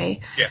Andre,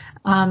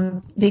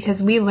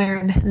 because we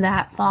learned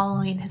that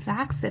following his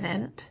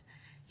accident,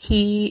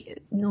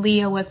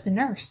 Leah was the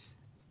nurse.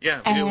 Yeah.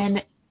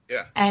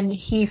 And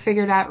he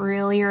figured out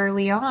really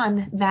early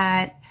on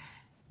that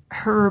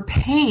her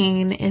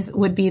pain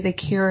would be the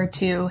cure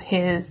to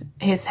his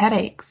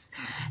headaches.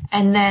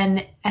 And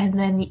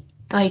then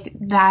like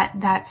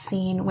that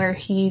scene where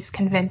he's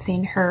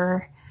convincing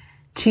her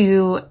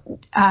to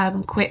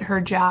quit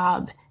her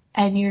job,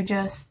 and you're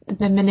just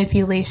the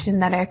manipulation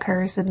that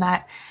occurs, and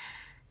that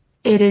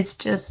it is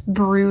just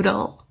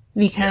brutal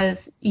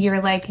because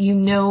you're like, you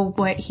know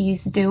what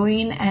he's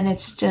doing, and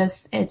it's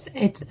just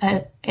it's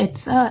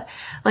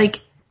like,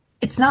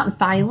 it's not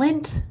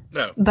violent,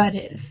 no, but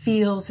it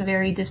feels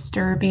very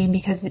disturbing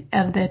because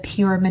of the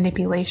pure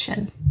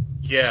manipulation.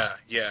 Yeah,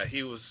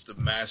 he was the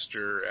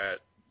master at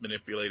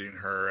manipulating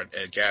her and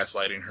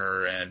gaslighting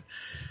her,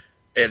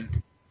 and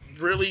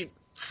really,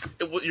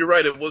 you're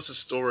right, it was a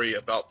story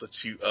about the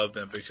two of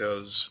them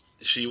because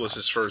she was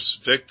his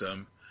first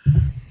victim,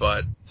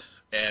 but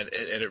and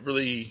it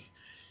really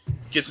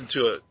gets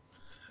into it.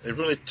 They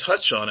really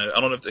touch on it.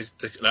 I don't know if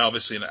they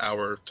obviously in an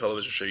hour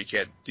television show you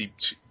can't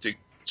dig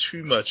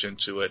too much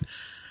into it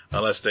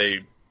unless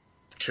they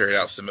carry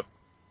out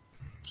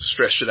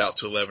stretch it out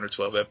to 11 or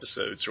 12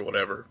 episodes or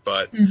whatever.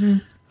 But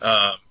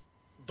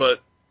but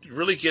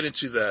really get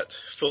into that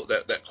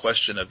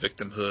question of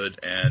victimhood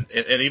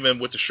and even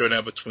with the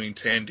showdown between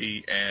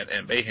Tandy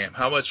and Mayhem,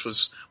 how much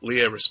was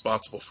Leah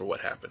responsible for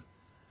what happened?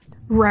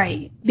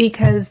 Right,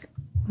 because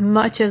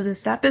much of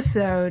this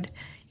episode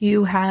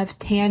you have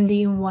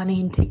Tandy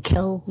wanting to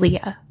kill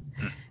Leah.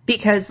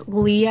 Because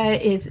Leah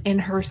is in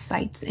her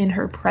sights, in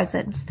her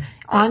presence.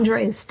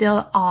 Andre is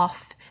still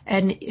off,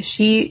 and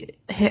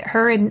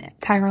her and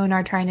Tyrone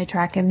are trying to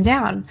track him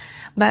down.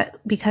 But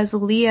because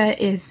Leah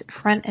is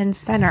front and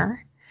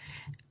center,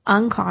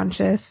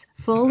 unconscious,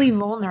 fully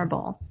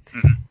vulnerable,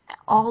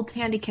 all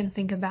Tandy can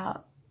think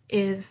about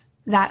is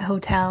that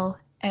hotel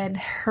and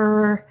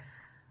her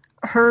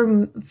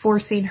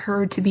forcing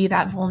her to be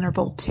that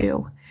vulnerable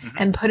too,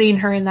 and putting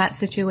her in that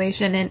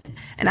situation.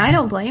 And I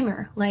don't blame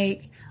her.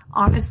 Like,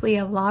 honestly,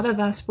 a lot of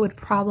us would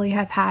probably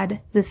have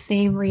had the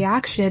same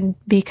reaction,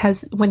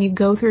 because when you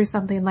go through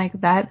something like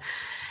that,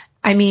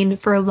 I mean,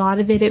 for a lot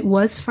of it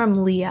was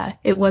from Leah.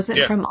 It wasn't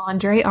from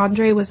Andre.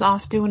 Andre was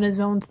off doing his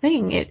own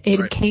thing.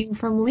 It came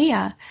from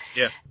Leah.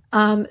 Yeah.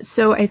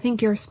 So I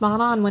think you're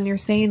spot on when you're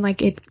saying,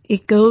 like,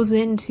 it goes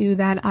into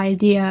that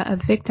idea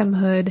of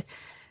victimhood,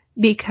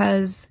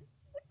 because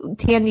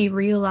Tandy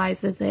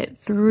realizes it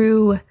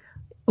through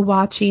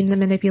watching the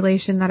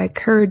manipulation that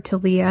occurred to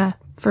Leah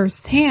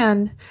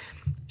firsthand.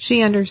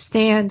 She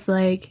understands,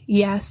 like,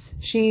 yes,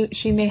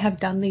 she may have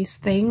done these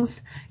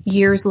things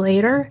years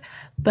later,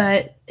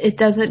 but it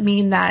doesn't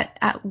mean that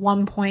at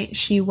one point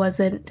she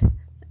wasn't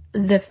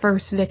the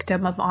first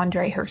victim of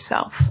Andre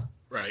herself.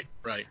 Right.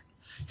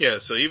 Yeah,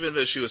 so even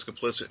though she was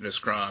complicit in his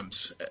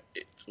crimes,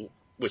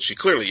 which she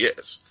clearly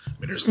is, I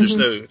mean,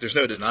 there's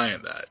no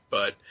denying that,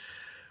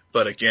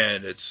 but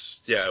again,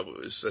 as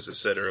I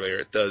said earlier,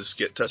 it does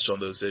get touched on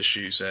those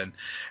issues, and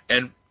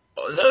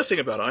another thing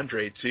about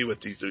Andre too,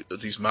 with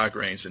these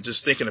migraines, and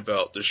just thinking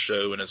about the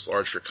show in its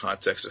larger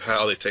context of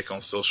how they take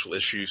on social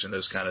issues and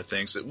those kind of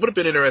things, it would have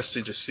been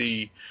interesting to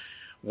see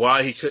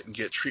why he couldn't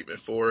get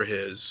treatment for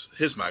his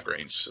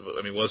migraines.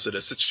 I mean, was it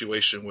a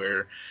situation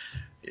where,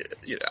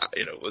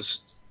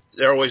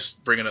 they're always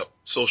bringing up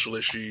social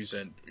issues,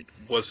 and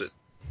was it,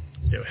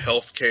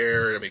 health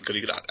care? I mean, could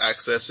he not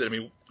access it? I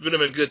mean, it would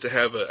have been good to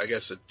have a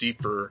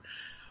deeper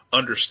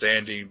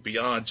understanding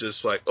beyond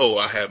just like, oh,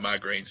 I have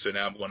migraines, so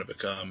now I'm going to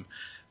become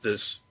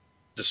this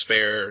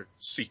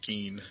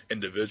despair-seeking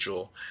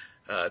individual,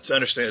 to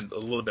understand a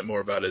little bit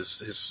more about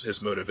his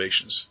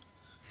motivations.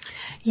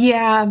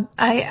 Yeah,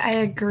 I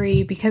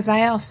agree, because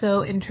I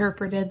also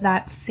interpreted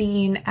that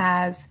scene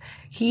as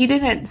he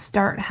didn't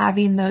start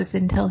having those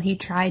until he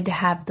tried to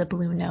have the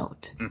Blue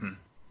Note.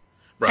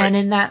 Right. And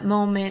in that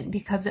moment,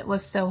 because it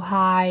was so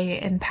high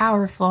and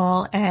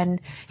powerful,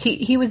 and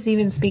he was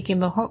even speaking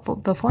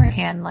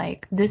beforehand,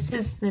 like, this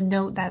is the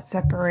note that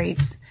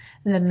separates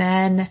the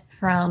men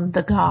from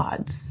the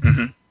gods.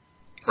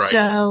 Right.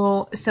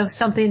 So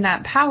something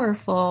that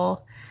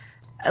powerful,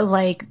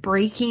 like,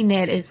 breaking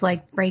it is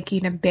like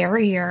breaking a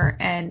barrier,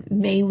 and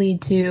may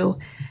lead to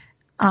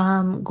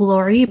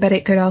glory, but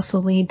it could also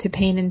lead to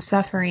pain and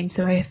suffering.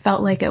 So I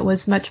felt like it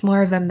was much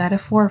more of a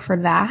metaphor for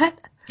that.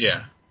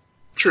 Yeah.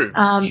 True.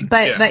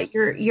 But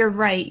you're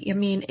right. I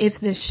mean, if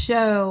the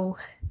show,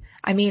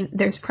 I mean,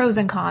 there's pros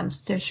and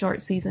cons to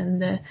short season.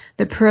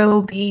 The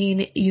pro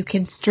being you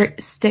can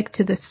stick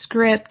to the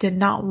script and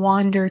not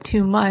wander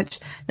too much.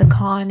 The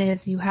con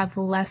is you have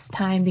less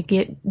time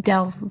to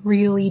delve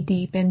really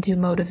deep into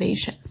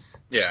motivations.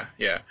 Yeah.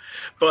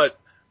 But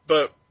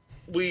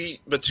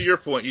to your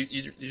point,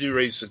 you do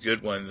raise a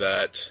good one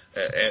that,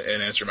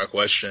 and answer my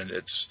question,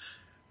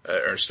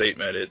 or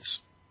statement,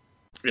 it's,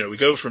 we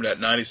go from that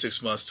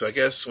 96 months to, I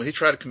guess, when he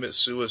tried to commit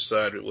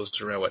suicide, it was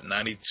around,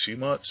 92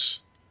 months?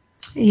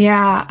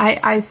 Yeah,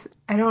 I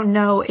don't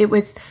know.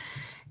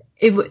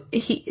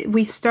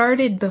 We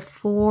started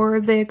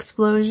before the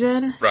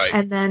explosion. Right.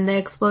 And then the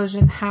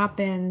explosion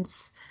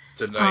happens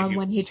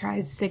when he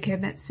tries to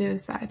commit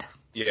suicide.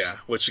 Yeah,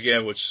 which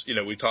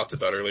we talked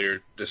about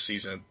earlier this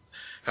season,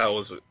 how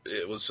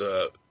it was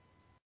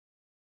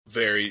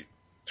very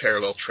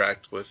parallel track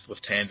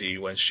with Tandy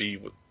when she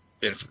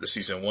in the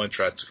season 1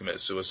 tried to commit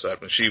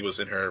suicide when she was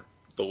in her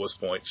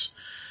lowest points.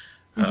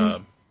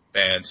 Mm-hmm.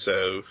 And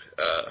so,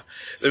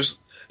 there's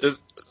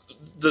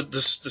the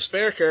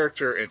Despair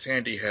character and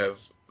Tandy have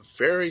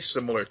very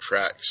similar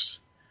tracks.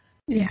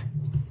 Yeah.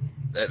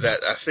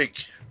 That I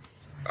think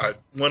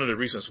one of the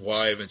reasons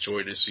why I've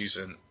enjoyed this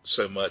season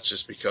so much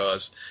is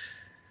because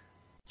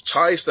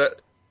Ty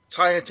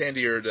and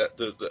Tandy are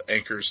the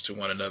anchors to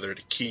one another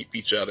to keep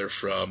each other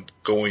from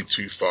going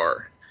too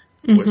far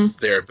with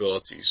their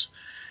abilities.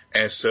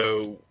 And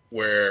so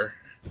where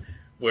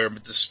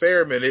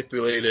Despair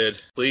manipulated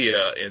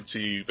Leah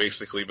into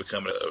basically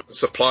becoming a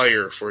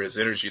supplier for his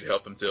energy to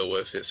help him deal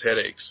with his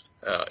headaches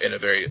in a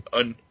very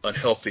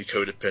unhealthy,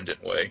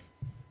 codependent way.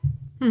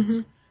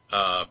 Mm-hmm.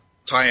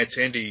 Ty and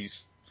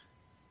Tandy's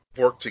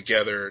work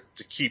together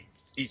to keep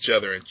each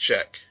other in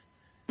check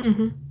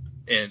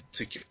and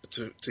to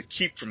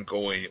keep from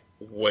going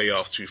way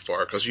off too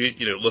far. Because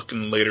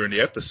looking later in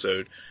the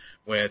episode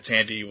when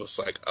Tandy was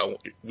like, I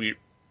want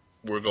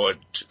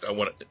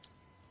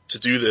to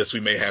do this, we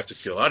may have to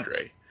kill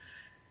Andre.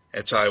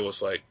 And Ty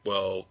was like,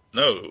 well,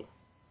 no.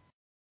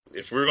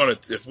 If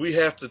we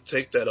have to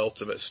take that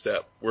ultimate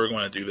step, we're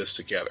going to do this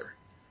together.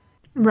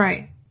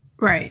 Right.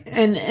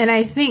 And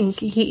I think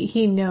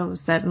he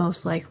knows that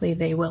most likely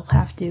they will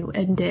have to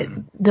end it.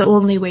 The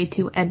only way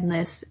to end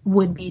this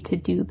would be to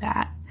do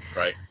that.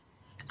 Right.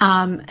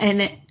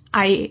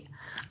 I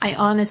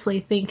honestly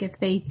think if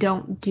they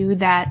don't do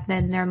that,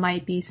 then there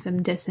might be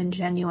some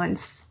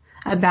disingenuous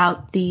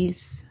about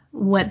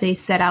what they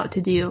set out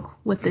to do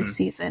with this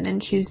season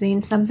and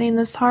choosing something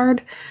this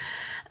hard.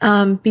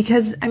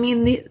 Because, I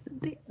mean,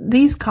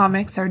 these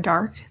comics are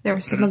dark. They're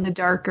some of the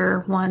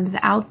darker ones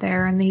out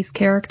there, and these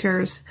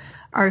characters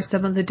are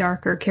some of the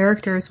darker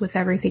characters with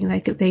everything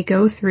that they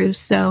go through.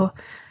 So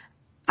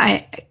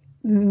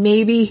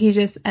maybe he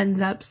just ends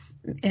up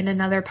in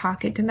another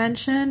pocket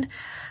dimension.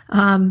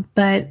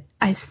 But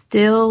I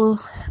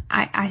think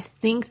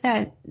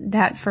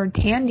that for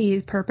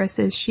Tandy's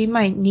purposes, she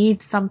might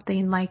need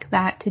something like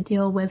that to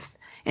deal with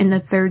in the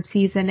 3rd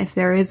season, if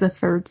there is a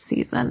 3rd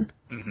season.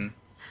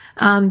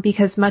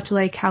 Because much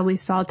like how we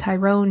saw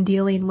Tyrone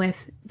dealing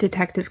with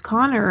Detective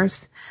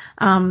Connors,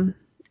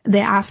 the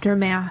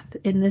aftermath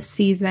in this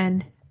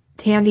season,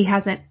 Tandy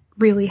hasn't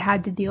really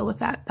had to deal with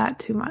that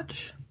too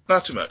much.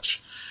 Not too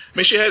much. I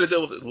mean, she had to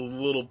deal with it a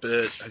little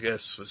bit, I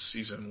guess, with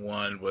season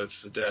 1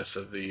 with the death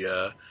of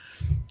the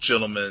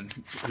gentleman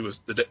who was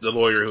the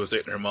lawyer who was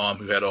dating her mom,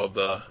 who had all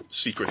the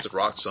secrets of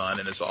Roxxon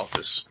in his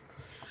office.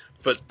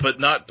 But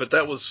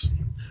that was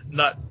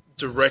not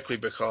directly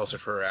because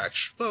of her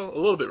action. Well, a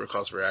little bit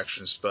because of her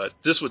actions, but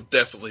this would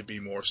definitely be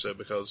more so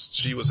because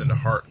she was in the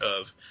heart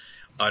of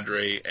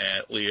Andre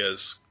and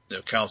Leah's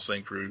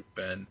counseling group,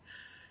 and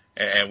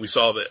we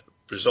saw the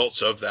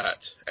results of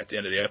that at the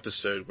end of the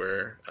episode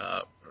where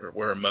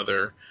her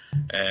mother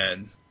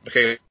and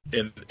Michaela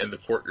in the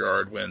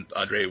courtyard when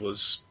Andre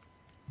was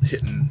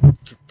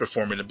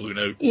performing the Blue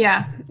Note.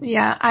 Yeah.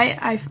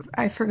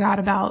 I forgot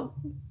about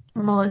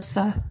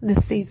Melissa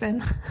this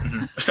season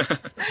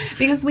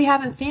because we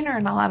haven't seen her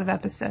in a lot of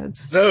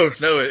episodes. No,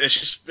 and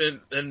she's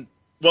been,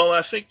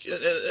 I think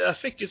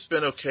it's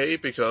been okay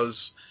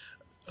because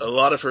a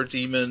lot of her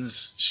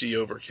demons she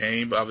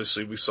overcame.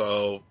 Obviously, we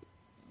saw,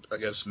 I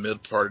guess,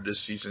 mid part of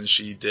this season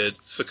she did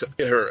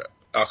her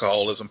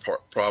alcoholism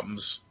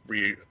problems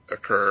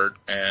reoccurred,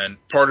 and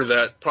part of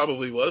that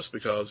probably was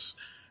because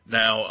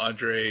now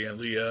Andre and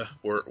Leah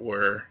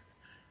were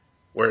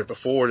where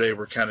before they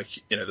were kind of,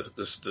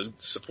 the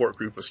support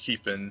group was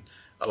keeping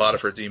a lot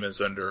of her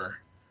demons under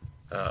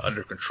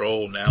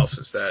control. Now,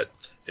 since that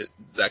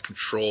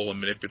control and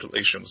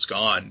manipulation was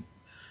gone,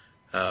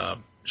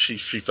 she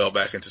fell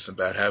back into some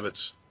bad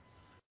habits.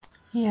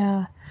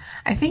 Yeah,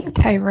 I think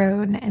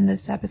Tyrone in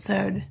this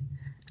episode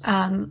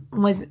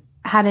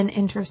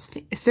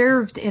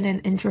served in an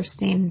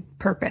interesting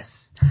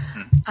purpose.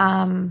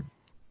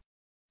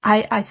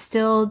 I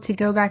still, to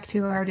go back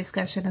to our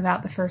discussion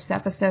about the first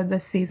episode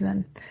this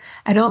season,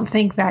 I don't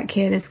think that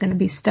kid is going to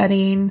be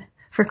studying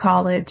for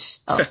college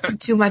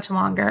too much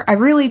longer. I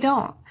really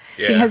don't.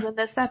 Yeah. Because in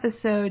this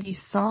episode, you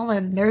saw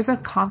him, there's a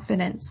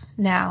confidence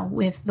now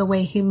with the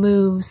way he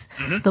moves,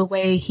 the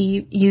way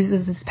he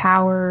uses his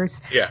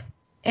powers. Yeah.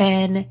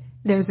 And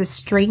there's a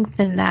strength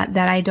in that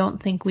I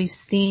don't think we've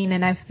seen.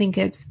 And I think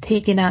it's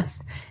taken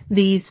us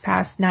these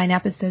past 9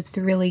 episodes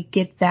to really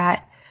get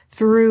that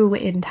through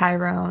in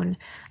Tyrone.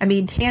 I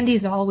mean,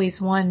 Tandy's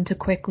always one to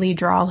quickly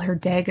draw her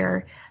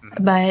dagger,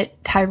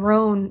 but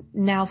Tyrone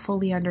now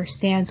fully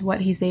understands what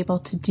he's able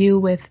to do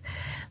with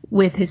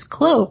his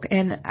cloak.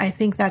 And I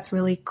think that's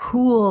really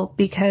cool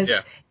because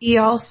he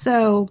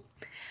also,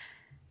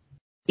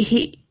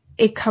 it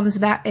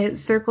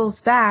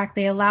circles back.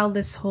 They allow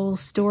this whole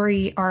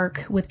story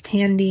arc with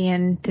Tandy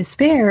and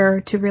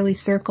Despair to really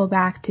circle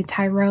back to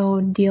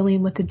Tyrone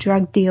dealing with the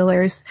drug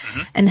dealers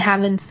and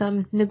having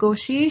some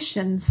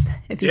negotiations,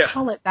 if you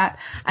call it that.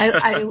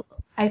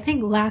 I I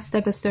think last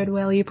episode,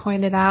 Will, you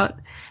pointed out,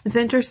 it's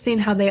interesting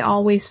how they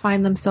always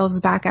find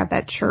themselves back at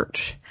that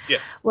church. Yeah.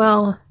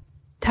 Well,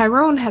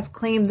 Tyrone has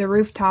claimed the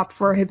rooftop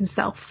for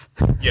himself.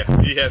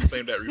 Yeah, he has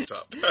claimed that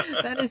rooftop.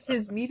 That is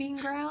his meeting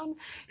ground.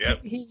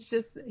 Yep.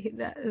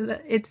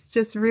 It's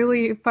just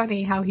really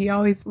funny how he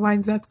always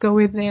winds up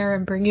going there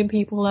and bringing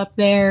people up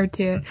there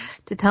to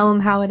tell them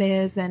how it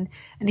is, and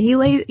he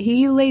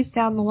lays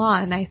down the law,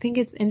 and I think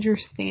it's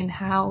interesting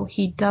how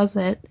he does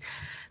it,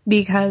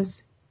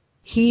 because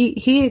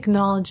he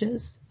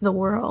acknowledges the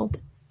world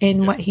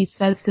in what he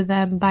says to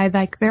them by,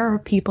 like, there are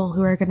people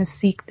who are going to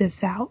seek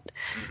this out.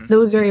 Mm-hmm.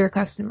 Those are your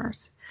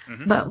customers.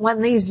 Mm-hmm. But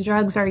when these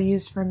drugs are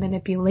used for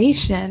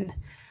manipulation,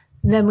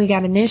 then we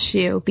got an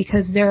issue,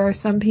 because there are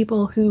some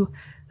people who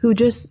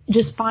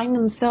just find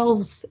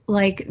themselves,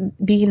 like,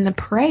 being the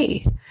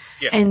prey.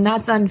 Yeah. And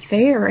that's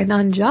unfair and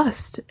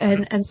unjust.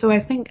 And so I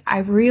think I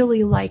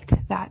really liked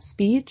that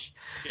speech.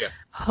 Yeah.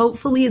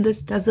 Hopefully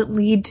this doesn't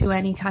lead to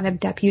any kind of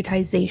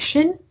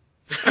deputization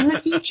in the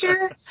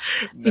future,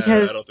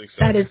 because I don't think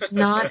so. That is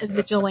not a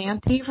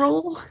vigilante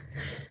role.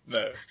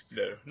 No.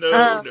 They're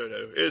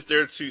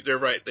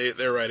right.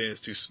 Their writing is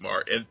too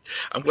smart, and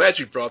I'm glad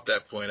you brought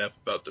that point up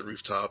about the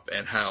rooftop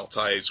and how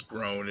Ty has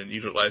grown and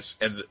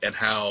utilized, and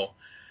how,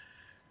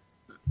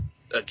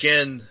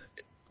 again,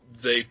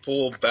 they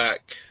pull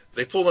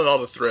in all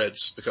the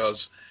threads,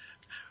 because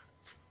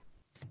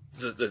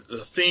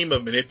the theme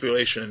of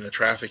manipulation and the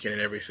trafficking and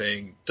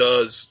everything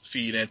does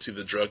feed into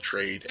the drug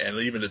trade, and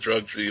even the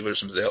drug dealers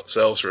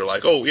themselves are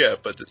like, oh yeah,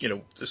 but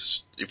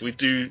this, if we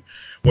do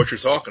what you're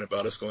talking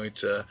about, it's going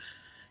to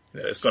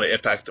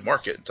impact the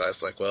market. And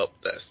Ty's like, well,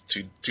 that's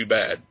too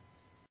bad.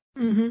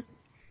 Mhm.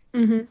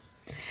 Mhm.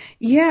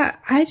 Yeah,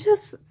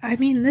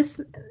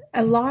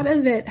 a lot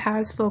of it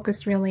has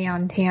focused really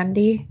on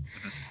Tandy.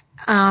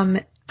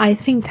 I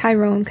think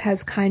Tyrone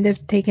has kind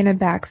of taken a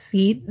back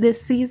seat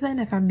this season,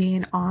 if I'm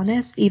being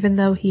honest, even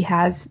though he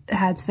has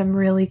had some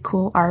really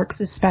cool arcs,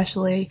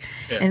 especially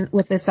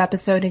with this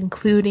episode,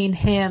 including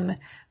him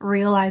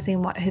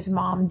realizing what his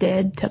mom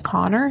did to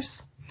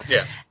Connors.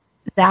 Yeah.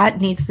 That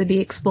needs to be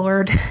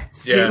explored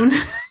soon.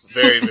 Yeah,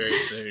 very, very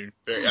soon.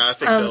 I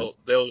think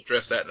they'll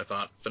address that in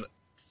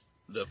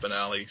the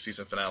finale,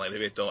 season finale. If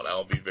they don't,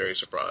 I'll be very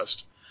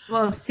surprised.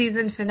 Well,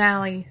 season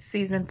finale,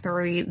 season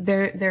 3,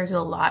 there's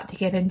a lot to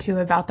get into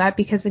about that,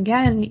 because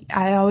again,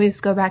 I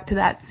always go back to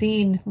that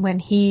scene when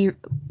he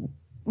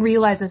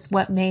realizes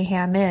what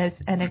mayhem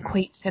is and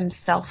equates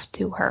himself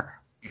to her.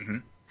 Mm-hmm.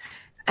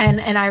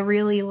 And I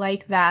really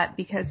like that,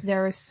 because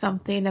there is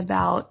something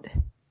about,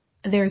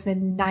 there's a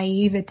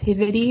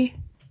naivety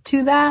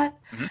to that,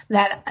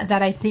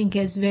 that I think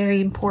is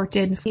very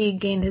important. He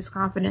gained his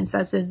confidence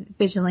as a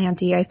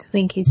vigilante. I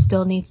think he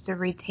still needs to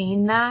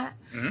retain that,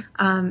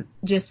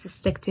 just to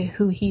stick to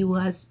who he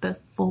was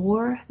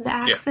before the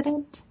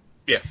accident.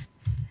 Yeah.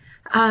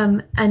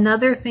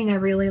 Another thing I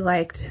really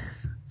liked,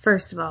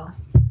 first of all,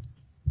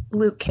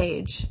 Luke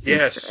Cage.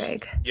 Yes.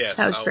 Yes.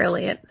 That was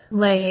brilliant.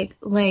 Like,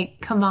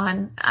 come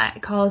on, I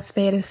call a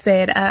spade a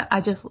spade.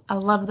 I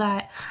love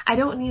that. I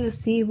don't need to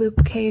see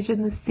Luke Cage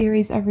in the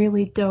series. I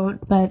really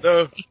don't, but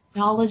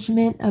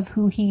acknowledgement of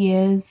who he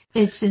is,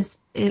 it's just,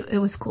 it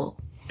was cool.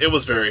 It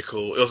was very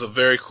cool. It was a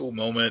very cool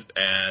moment,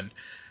 and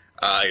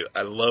I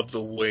love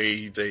the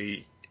way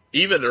they,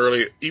 even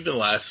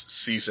last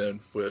season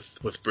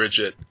with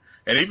Bridget,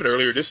 and even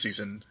earlier this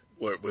season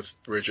with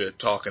Bridget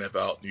talking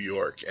about New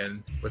York,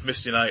 and with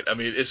Misty Knight. I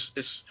mean,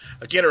 it's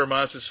again, it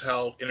reminds us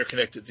how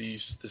interconnected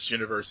this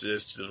universe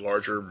is to the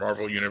larger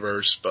Marvel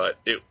universe. But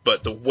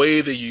the way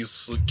they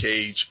use Luke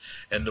Cage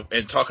and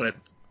talking,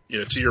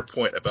 to your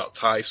point about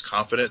Ty's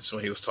confidence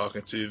when he was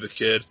talking to the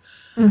kid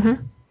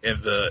in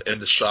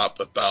the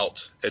shop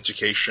about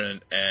education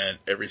and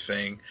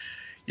everything.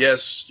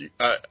 Yes,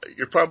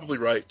 you're probably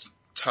right.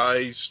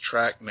 Ty's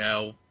track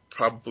now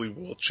probably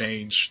will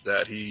change,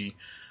 that he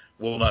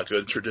will not go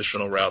the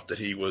traditional route that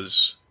he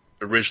was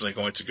originally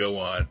going to go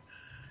on.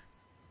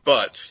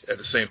 But at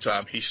the same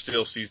time, he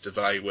still sees the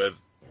value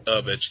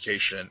of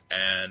education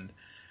and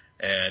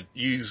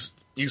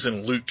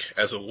using Luke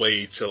as a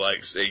way to,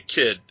 like, say,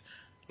 kid,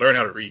 learn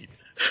how to read.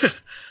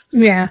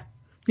 Yeah.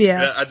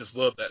 And I just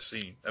love that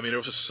scene. I mean, there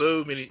was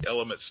so many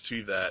elements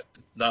to that,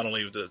 not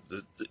only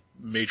the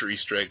major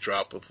Easter egg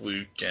drop with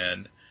Luke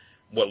and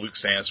what Luke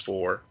stands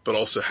for, but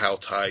also how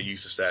Ty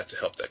uses that to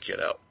help that kid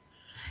out.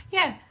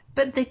 Yeah.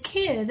 But the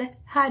kid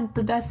had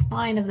the best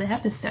line of the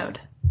episode.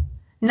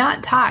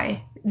 Not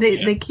Ty.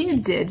 The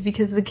kid did,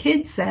 because the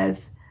kid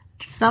says,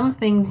 some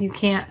things you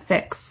can't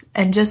fix,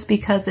 and just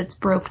because it's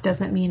broke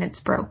doesn't mean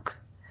it's broke.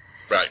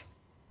 Right.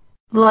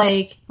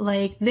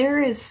 Like there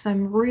is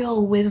some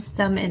real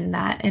wisdom in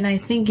that, and I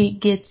think it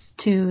gets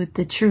to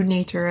the true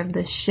nature of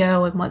the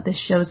show and what the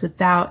show's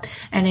about,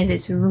 and it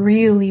is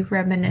really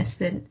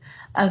reminiscent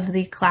of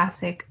the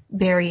classic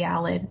Barry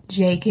Allen,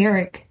 Jay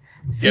Garrick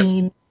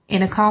scene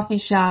in a coffee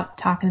shop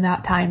talking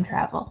about time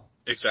travel.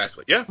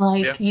 Exactly. Yeah.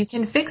 You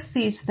can fix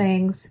these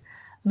things,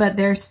 but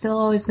there's still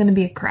always going to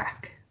be a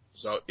crack.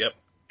 So, yep.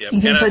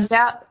 You can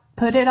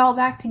put it all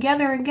back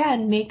together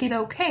again, make it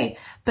okay,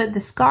 but the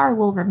scar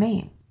will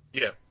remain.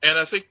 Yeah, and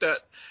I think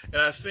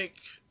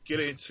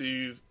getting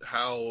to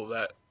how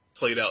that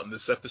played out in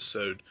this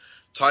episode,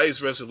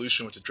 Ty's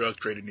resolution with the drug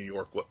trade in New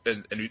York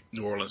and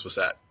New Orleans was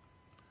that.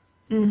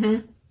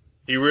 Mm-hmm.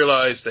 He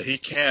realized that he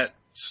can't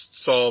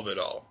solve it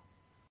all,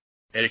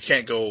 and it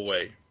can't go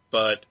away.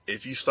 But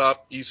if you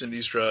stop using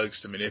these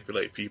drugs to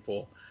manipulate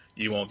people,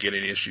 you won't get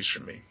any issues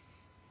from me.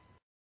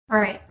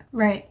 Right.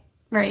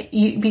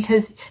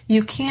 Because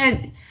you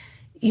can't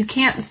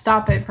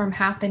stop it from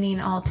happening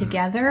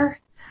altogether,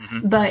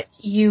 mm-hmm. but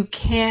you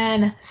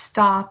can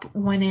stop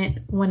when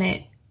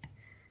it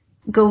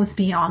goes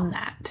beyond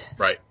that.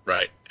 Right.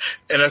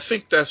 And I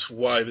think that's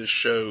why this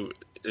show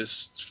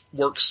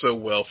works so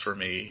well for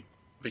me,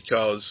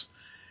 because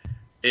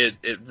it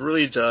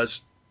really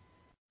does.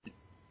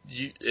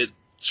 It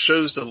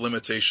shows the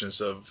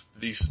limitations of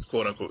these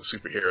quote unquote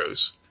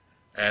superheroes,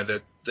 and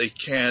that they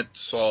can't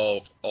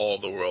solve all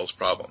the world's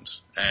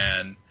problems.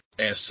 And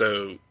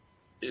so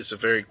it's a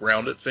very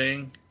grounded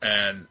thing.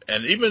 And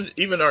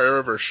even our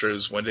Arrowverse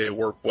shows, when they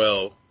work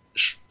well,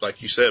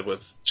 like you said,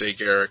 with Jay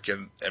Garrick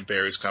and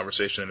Barry's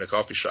conversation in the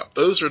coffee shop,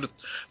 those are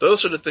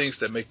the things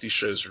that make these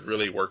shows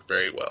really work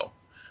very well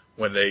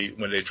when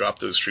they drop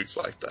those truths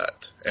like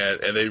that.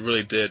 And they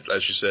really did,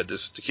 as you said,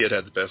 the kid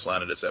had the best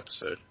line of this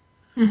episode.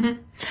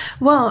 Mm-hmm.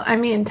 Well, I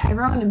mean,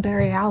 Tyrone and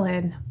Barry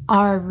Allen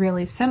are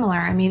really similar.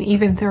 I mean,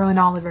 even throwing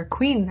Oliver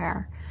Queen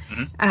there.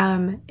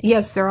 Mm-hmm.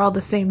 Yes, they're all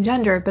the same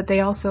gender, but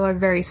they also are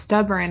very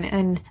stubborn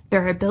in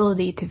their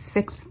ability to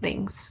fix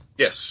things.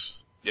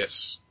 Yes.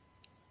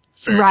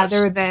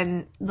 Rather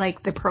than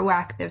like the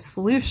proactive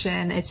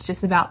solution, it's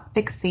just about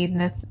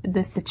fixing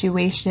the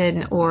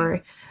situation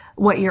or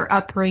what your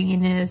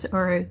upbringing is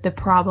or the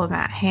problem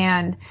at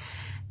hand.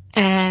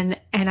 And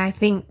I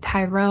think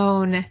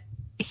Tyrone,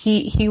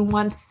 he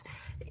wants,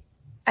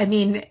 I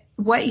mean,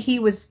 what he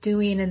was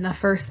doing in the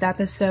first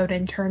episode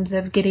in terms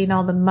of getting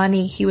all the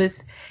money,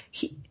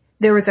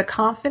 there was a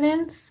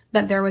confidence,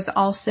 but there was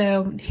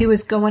also, he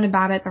was going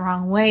about it the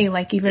wrong way.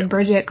 Like even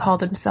Bridget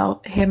called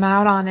him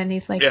out on it, and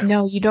he's like,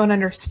 no, you don't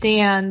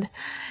understand.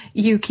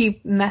 You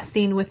keep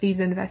messing with these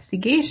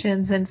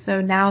investigations. And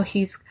so now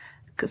he's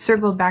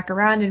circled back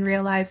around and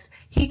realized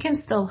he can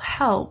still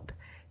help.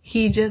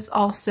 He just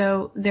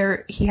also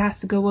he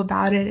has to go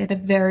about it in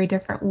a very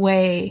different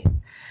way,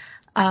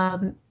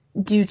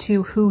 due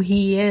to who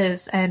he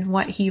is and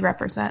what he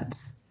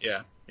represents.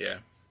 Yeah.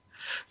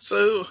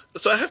 So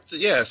I have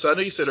to, so I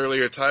know you said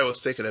earlier Ty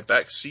was taking a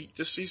back seat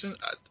this season.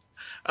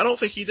 I don't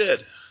think he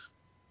did.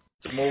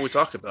 The more we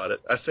talk about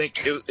it, I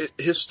think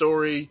his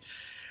story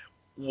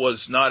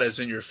was not as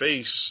in your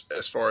face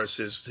as far as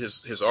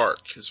his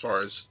arc, as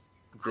far as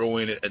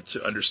growing and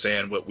to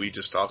understand what we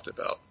just talked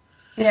about.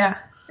 Yeah.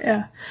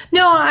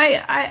 No,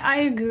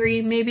 I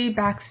agree. Maybe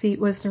backseat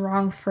was the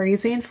wrong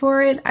phrasing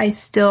for it. I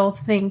still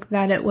think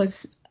that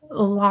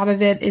a lot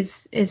of it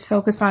is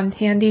focused on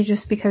Tandy,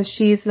 just because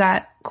she's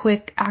that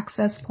quick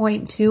access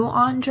point to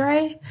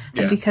Andre,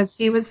 and because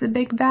he was the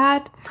big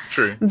bad.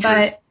 True.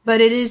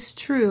 But it is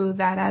true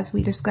that as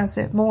we discuss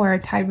it more,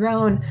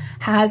 Tyrone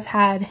has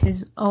had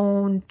his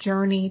own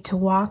journey to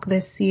walk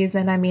this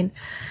season. I mean,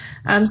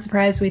 I'm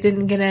surprised we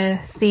didn't get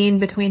a scene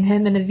between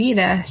him and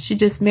Evita. She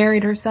just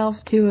married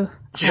herself to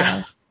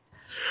Vea.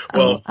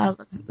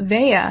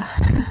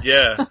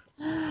 Yeah.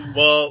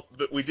 Well,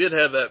 but we did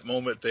have that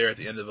moment there at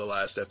the end of the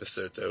last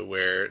episode, though,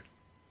 where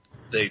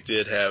she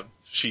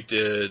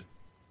did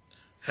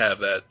have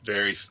that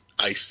very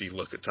icy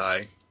look at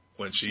Ty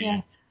when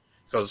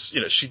because,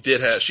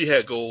 she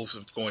had goals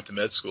of going to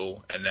med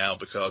school, and now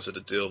because of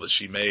the deal that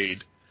she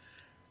made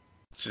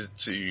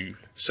to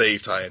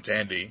save Ty and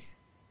Tandy,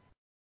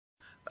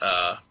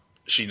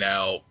 she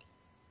now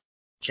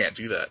can't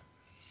do that.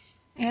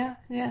 Yeah.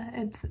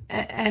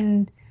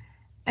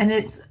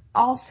 It's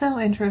also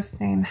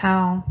interesting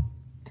how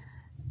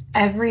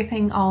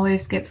everything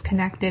always gets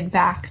connected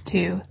back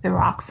to the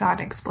Roxxon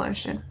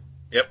explosion.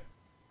 Yep.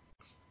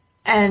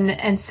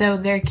 And so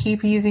they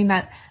keep using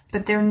that,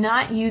 but they're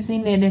not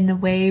using it in a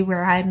way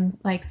where I'm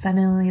like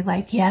suddenly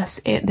like, yes,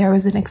 there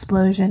was an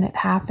explosion, it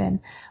happened.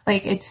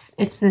 Like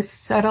it's this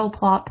subtle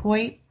plot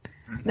point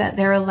that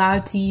they're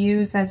allowed to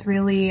use as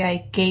really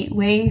a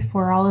gateway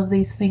for all of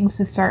these things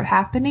to start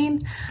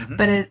happening,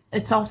 but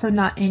it's also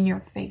not in your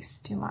face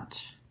too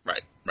much.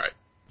 Right.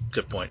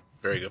 Good point.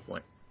 Very good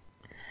point.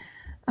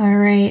 All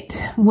right.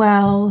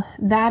 Well,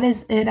 that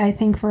is it, I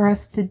think, for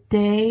us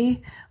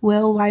today.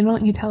 Will, why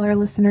don't you tell our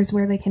listeners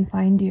where they can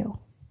find you?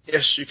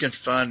 Yes, you can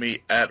find me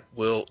at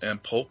Will M.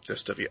 Polk.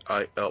 That's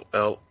WILLMPOLK.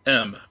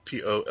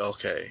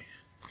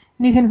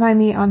 You can find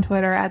me on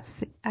Twitter at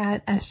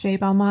SJ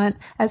Belmont,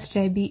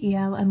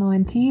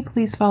 SJBELMONT.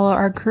 Please follow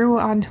our crew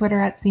on Twitter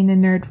at Scene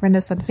and Nerd. Friend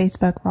us on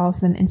Facebook, follow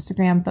us on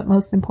Instagram, but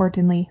most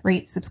importantly,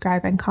 rate,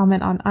 subscribe, and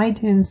comment on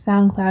iTunes,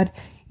 SoundCloud,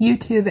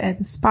 YouTube, and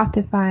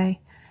Spotify.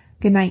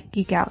 Good night,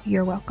 Geek Out.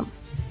 You're welcome.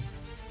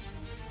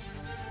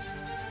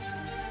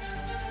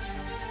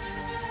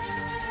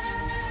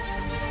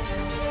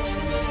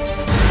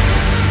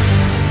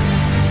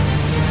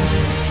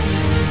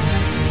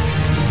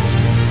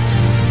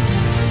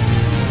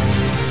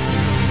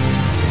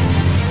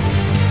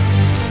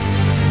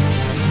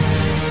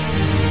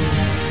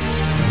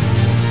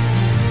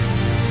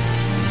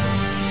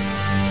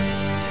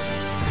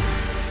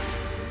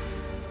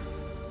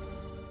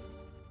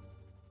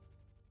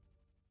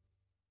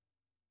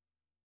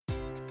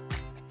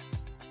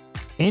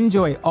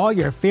 Enjoy all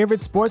your favorite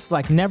sports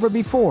like never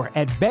before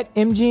at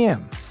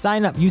BetMGM.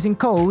 Sign up using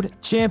code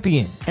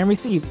CHAMPION and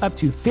receive up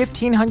to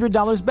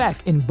 $1,500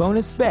 back in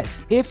bonus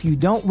bets if you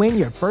don't win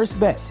your first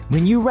bet.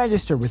 When you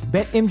register with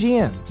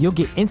BetMGM, you'll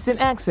get instant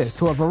access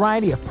to a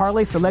variety of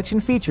parlay selection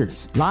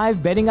features,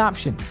 live betting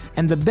options,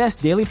 and the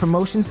best daily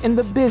promotions in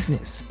the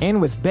business.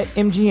 And with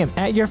BetMGM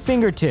at your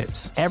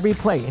fingertips, every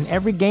play and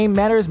every game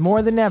matters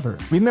more than ever.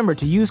 Remember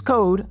to use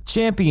code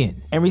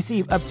CHAMPION and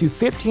receive up to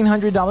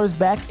 $1,500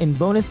 back in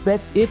bonus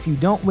bets if you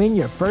don't win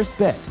your first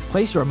bet.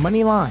 Place your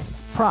money line,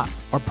 prop,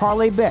 or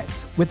parlay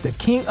bets with the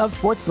king of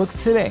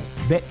sportsbooks today.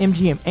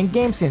 BetMGM and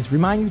GameSense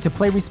remind you to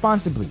play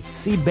responsibly.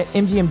 See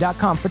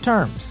BetMGM.com for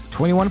terms.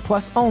 21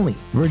 plus only.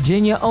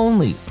 Virginia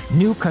only.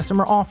 New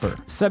customer offer.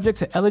 Subject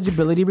to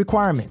eligibility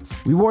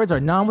requirements. Rewards are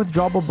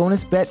non-withdrawable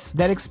bonus bets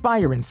that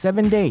expire in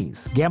 7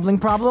 days. Gambling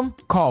problem?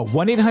 Call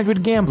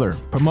 1-800-GAMBLER.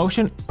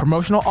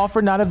 Promotional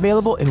offer not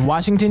available in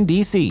Washington,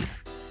 D.C.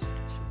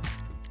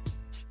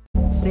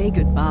 Say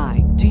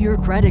goodbye to your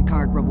credit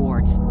card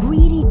rewards.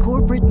 Greedy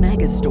corporate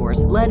mega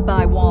stores, led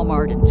by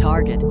Walmart and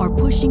Target, are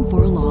pushing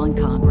for a law in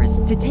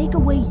Congress to take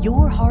away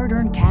your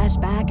hard-earned cash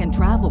back and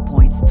travel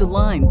points to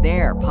line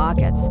their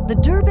pockets. The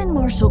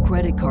Durbin-Marshall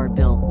credit card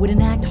bill would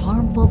enact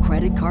harmful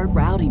credit card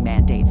routing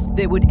mandates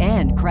that would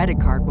end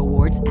credit card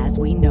rewards as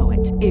we know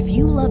it. If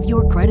you love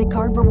your credit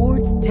card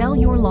rewards, tell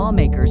your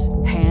lawmakers,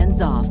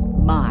 hands off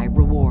my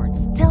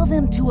rewards. Tell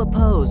them to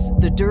oppose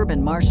the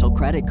Durbin-Marshall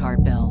credit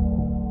card bill.